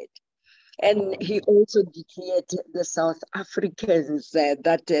to that. And he also declared the South Africans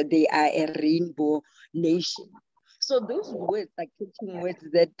that they are a rainbow nation. So those words are catching words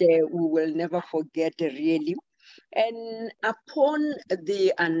that we will never forget really. And upon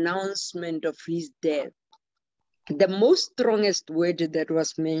the announcement of his death, the most strongest word that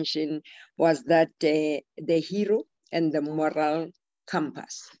was mentioned was that the hero and the moral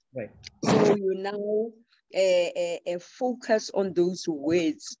compass. Right. So you now focus on those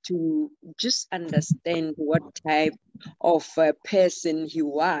words to just understand what type of person he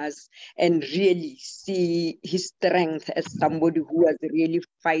was and really see his strength as somebody who was really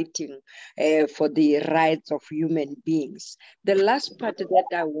fighting for the rights of human beings. The last part that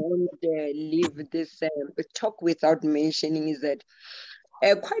I won't leave this talk without mentioning is that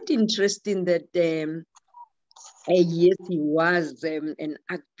quite interesting that yes, he was an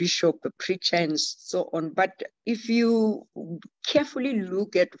archbishop, a preacher, and so on. But if you carefully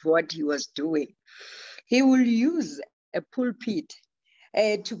look at what he was doing, he will use a pulpit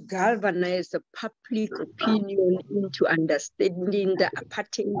to galvanize the public opinion into understanding the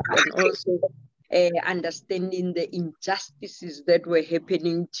apartheid and also understanding the injustices that were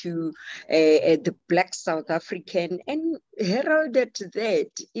happening to the Black South African, and heralded that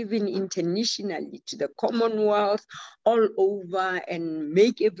even internationally to the Commonwealth all over, and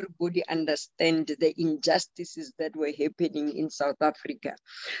make everybody understand the injustices that were happening in South Africa.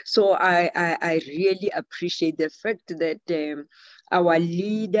 So I really appreciate the fact that our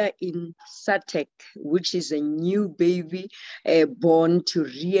leader in SATEC, which is a new baby born to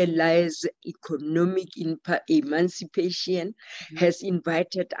realize economic emancipation, has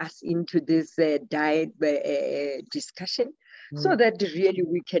invited us into this discussion so that really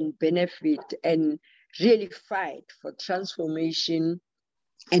we can benefit and really fight for transformation,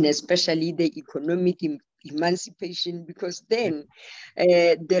 and especially the economic emancipation, because then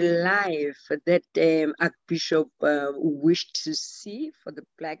the life that Archbishop wished to see for the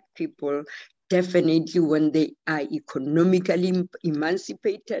Black people, definitely when they are economically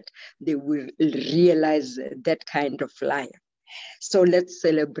emancipated, they will realize that kind of life. So let's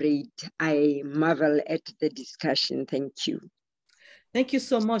celebrate. I marvel at the discussion. Thank you. Thank you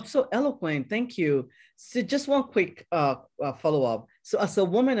so much. So eloquent. Thank you. So just one quick follow-up. So as a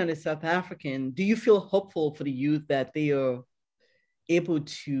woman and a South African, do you feel hopeful for the youth that they are able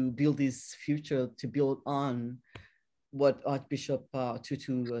to build this future, to build on what Archbishop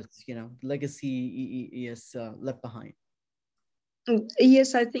Tutu, legacy he has left behind?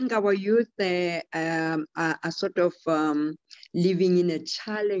 Yes, I think our youth are sort of living in a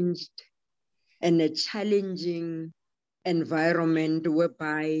challenged and a challenging environment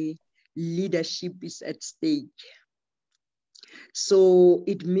whereby leadership is at stake. So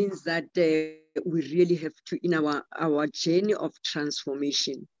it means that we really have to, in our journey of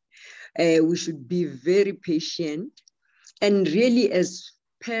transformation, we should be very patient, and really as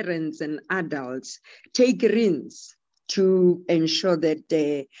parents and adults, take risks to ensure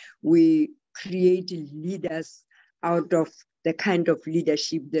that we create leaders out of the kind of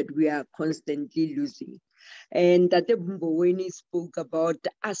leadership that we are constantly losing. And Tate Mboweni spoke about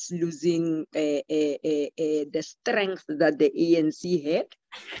us losing the strength that the ANC had.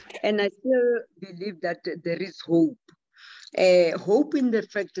 And I still believe that there is hope. Hope in the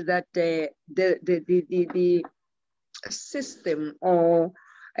fact that the system or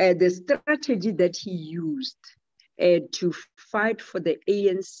the strategy that he used to fight for the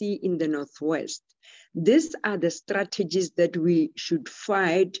ANC in the Northwest. These are the strategies that we should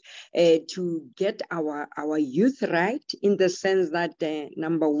fight to get our youth right, in the sense that,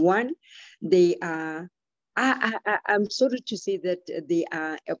 number one, they are, I'm sorry to say that they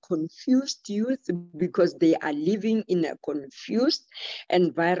are a confused youth, because they are living in a confused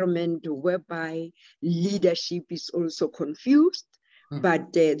environment whereby leadership is also confused.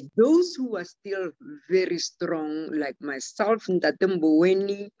 But those who are still very strong, like myself and Tate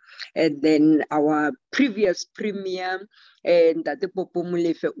Mboweni, and then our previous premier, and Tate Popo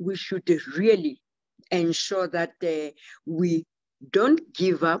Molefe, we should really ensure that we don't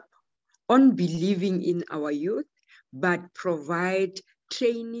give up on believing in our youth, but provide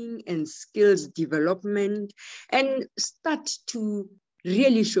training and skills development, and start to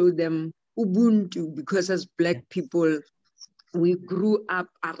really show them Ubuntu, because as Black people, we grew up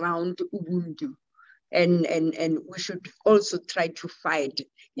around Ubuntu, and we should also try to fight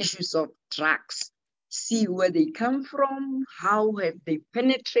issues of drugs, see where they come from, how have they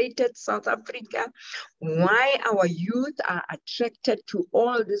penetrated South Africa, why our youth are attracted to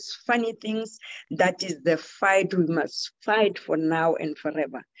all these funny things. That is the fight we must fight for now and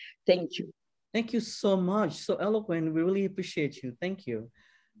forever. Thank you. Thank you so much. So eloquent. We really appreciate you. Thank you.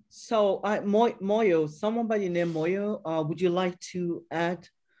 So, Moyo, someone by the name Moyo, would you like to add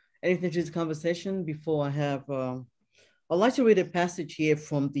anything to this conversation before I have? I'd like to read a passage here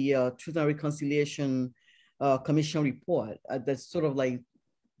from the Truth and Reconciliation Commission report that sort of like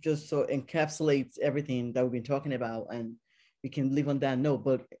just so encapsulates everything that we've been talking about, and we can live on that note.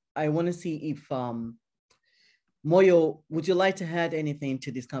 But I want to see if Moyo, would you like to add anything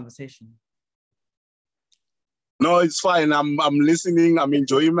to this conversation? No, it's fine. I'm listening. I'm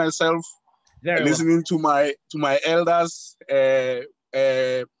enjoying myself. Very listening to my elders,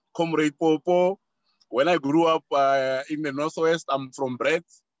 Comrade Popo. When I grew up in the Northwest, I'm from Brett.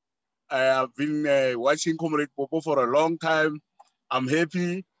 I have been watching Comrade Popo for a long time. I'm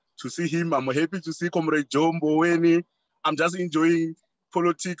happy to see him. I'm happy to see Comrade Joe Mboweni. I'm just enjoying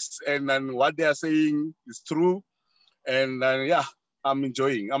politics, and what they are saying is true. And yeah, I'm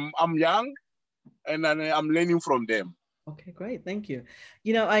enjoying. I'm young, and I'm learning from them. Okay, great. Thank you.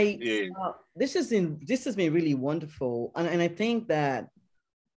 You know, this has been really wonderful. And I think that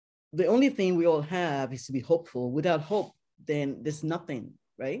the only thing we all have is to be hopeful. Without hope, then there's nothing,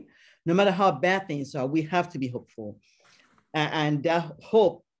 right? No matter how bad things are, we have to be hopeful. And that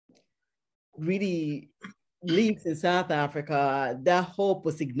hope really lives in South Africa. That hope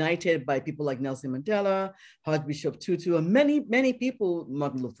was ignited by people like Nelson Mandela, Archbishop Tutu, and many, many people,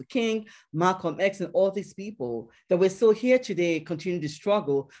 Martin Luther King, Malcolm X, and all these people that we're still here today, continue to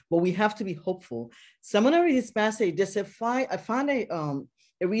struggle, but we have to be hopeful. So I'm gonna read this passage. I found a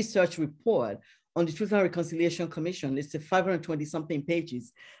research report on the Truth and Reconciliation Commission. It's 520 something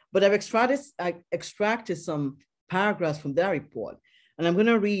pages, but I extracted some paragraphs from that report. And I'm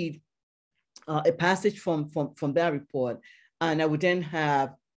gonna read a passage from that report. And I would then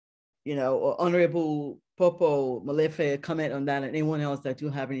have, Honorable Popo Molefe comment on that, and anyone else that do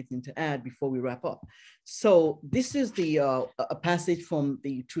have anything to add before we wrap up. So this is a passage from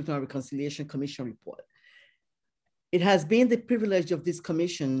the Truth and Reconciliation Commission report. It has been the privilege of this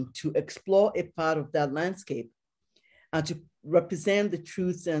commission to explore a part of that landscape and to represent the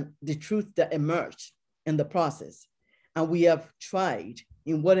truth that emerged in the process. And we have tried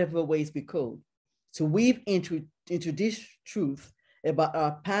in whatever ways we could to weave into this truth about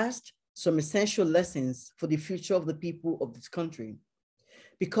our past some essential lessons for the future of the people of this country.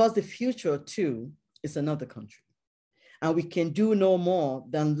 Because the future too is another country. And we can do no more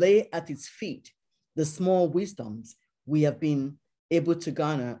than lay at its feet the small wisdoms we have been able to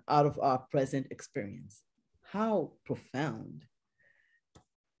garner out of our present experience. How profound.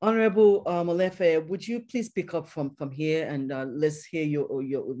 Honorable Molefe, would you please pick up from here, and let's hear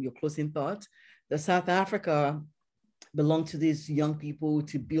your closing thoughts. Does South Africa belong to these young people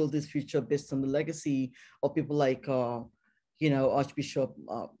to build this future based on the legacy of people like, Archbishop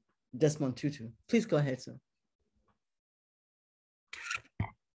Desmond Tutu? Please go ahead, sir.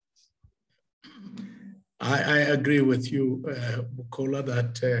 I agree with you, Bukola,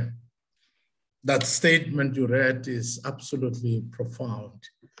 that that statement you read is absolutely profound.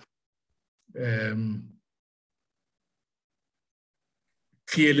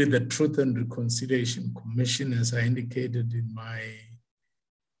 Clearly, the Truth and Reconciliation Commission, as I indicated in my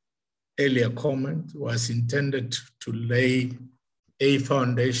earlier comment, was intended to lay a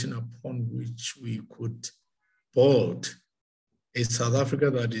foundation upon which we could build a South Africa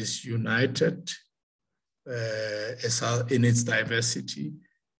that is united in its diversity,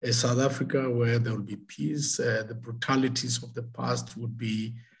 a South Africa where there will be peace, the brutalities of the past would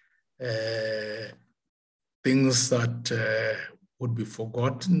be things that would be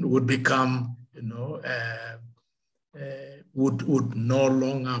forgotten, would become, would no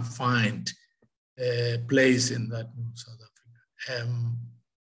longer find a place in that new South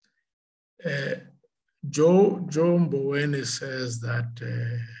Africa. Joe Mboweni says that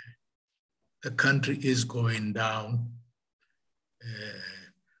the country is going down.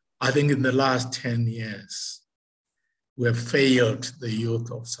 I think in the last 10 years, we have failed the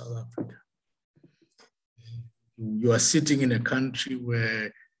youth of South Africa. You are sitting in a country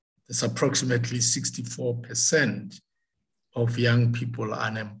where there's approximately 64% of young people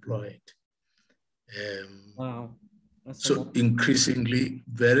unemployed. Wow. So increasingly,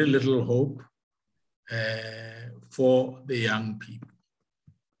 very little hope for the young people.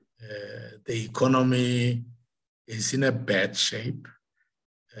 The economy is in a bad shape.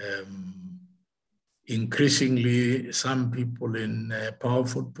 Increasingly, some people in a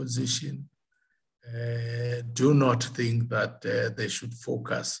powerful position do not think that they should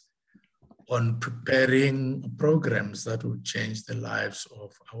focus on preparing programs that will change the lives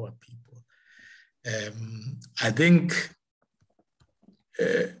of our people. I think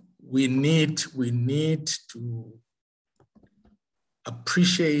we need to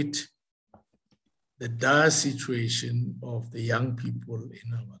appreciate the dire situation of the young people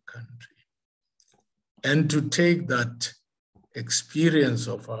in our country, and to take that experience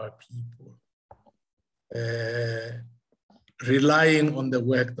of our people, relying on the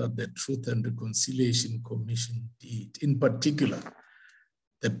work that the Truth and Reconciliation Commission did. In particular,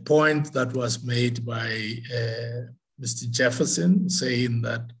 the point that was made by Mr. Jefferson, saying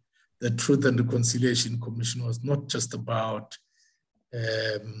that the Truth and Reconciliation Commission was not just about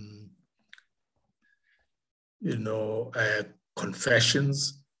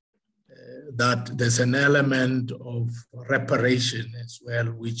confessions, that there's an element of reparation as well,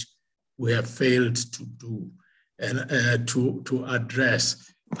 which we have failed to do and to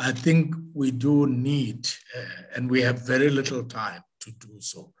address. I think we do need, and we have very little time to do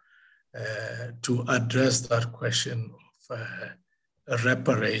so, to address that question of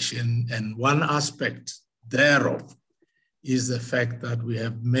reparation. And one aspect thereof is the fact that we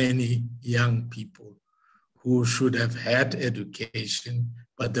have many young people who should have had education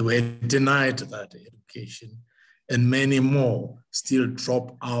but they were denied that education, and many more still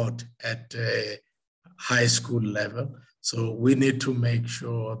drop out at high school level. So we need to make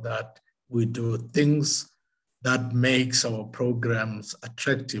sure that we do things that makes our programs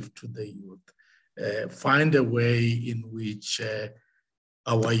attractive to the youth. Find a way in which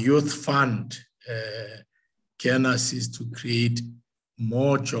our youth fund can assist to create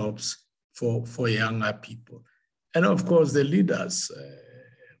more jobs for younger people. And of course, the leaders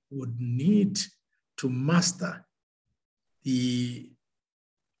would need to master the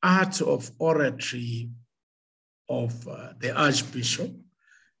art of oratory of the Archbishop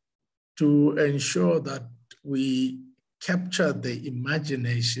to ensure that we capture the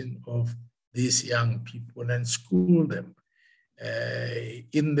imagination of these young people and school them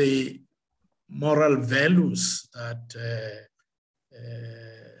in the moral values that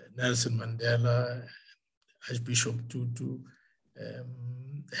Nelson Mandela, Archbishop Tutu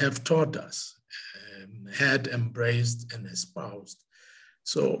have taught us, had embraced and espoused.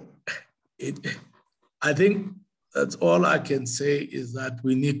 So I think that's all I can say, is that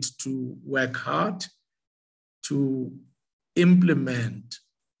we need to work hard to implement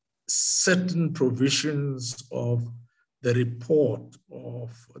certain provisions of the report of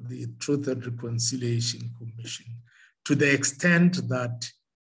the Truth and Reconciliation Commission, to the extent that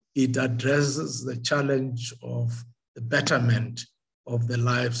it addresses the challenge of the betterment of the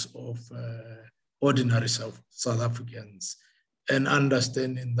lives of ordinary South Africans, and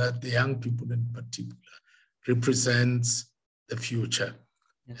understanding that the young people in particular represents the future.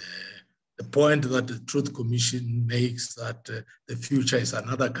 Yes. The point that the Truth Commission makes, that the future is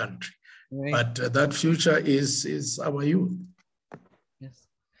another country, right. But that future is our youth. Yes.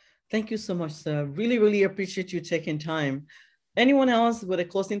 Thank you so much, sir. Really, really appreciate you taking time. Anyone else with a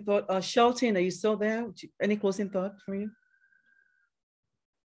closing thought? Shelton, are you still there? Any closing thought from you?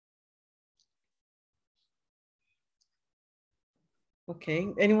 Okay,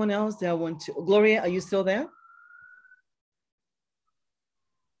 anyone else that want to? Gloria, are you still there?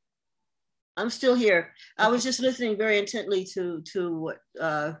 I'm still here. I was just listening very intently to what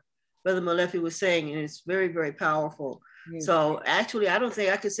Brother Molefe was saying, and it's very, very powerful. Yes. So actually, I don't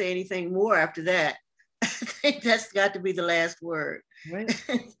think I could say anything more after that. I think that's got to be the last word. Right.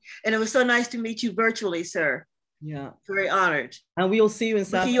 And it was so nice to meet you virtually, sir. Yeah. Very honored. And we'll see you in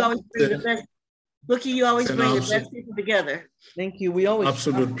South Africa. You always bring the best. Looky, you always bring the best people together. Thank you. We always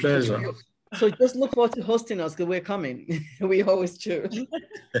absolute pleasure. So just look forward to hosting us, because we're coming. We always choose.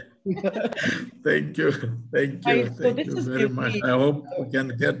 Thank you. Thank you. Thank you very much. I hope we can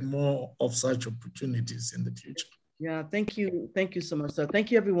get more of such opportunities in the future. Yeah, thank you. Thank you so much, sir.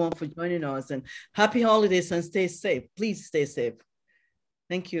 Thank you everyone for joining us, and happy holidays, and stay safe. Please stay safe.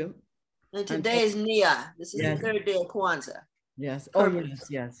 Thank you. And today is Nia. This is the third day of Kwanzaa. Yes. Oh,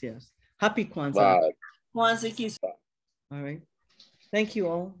 yes. Happy Kwanzaa. Bye. Kwanzaa Kiss. All right. Thank you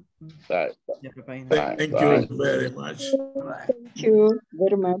all. Bye. Thank you very much. Thank you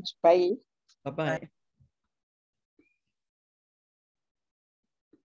very much. Bye. Bye-bye.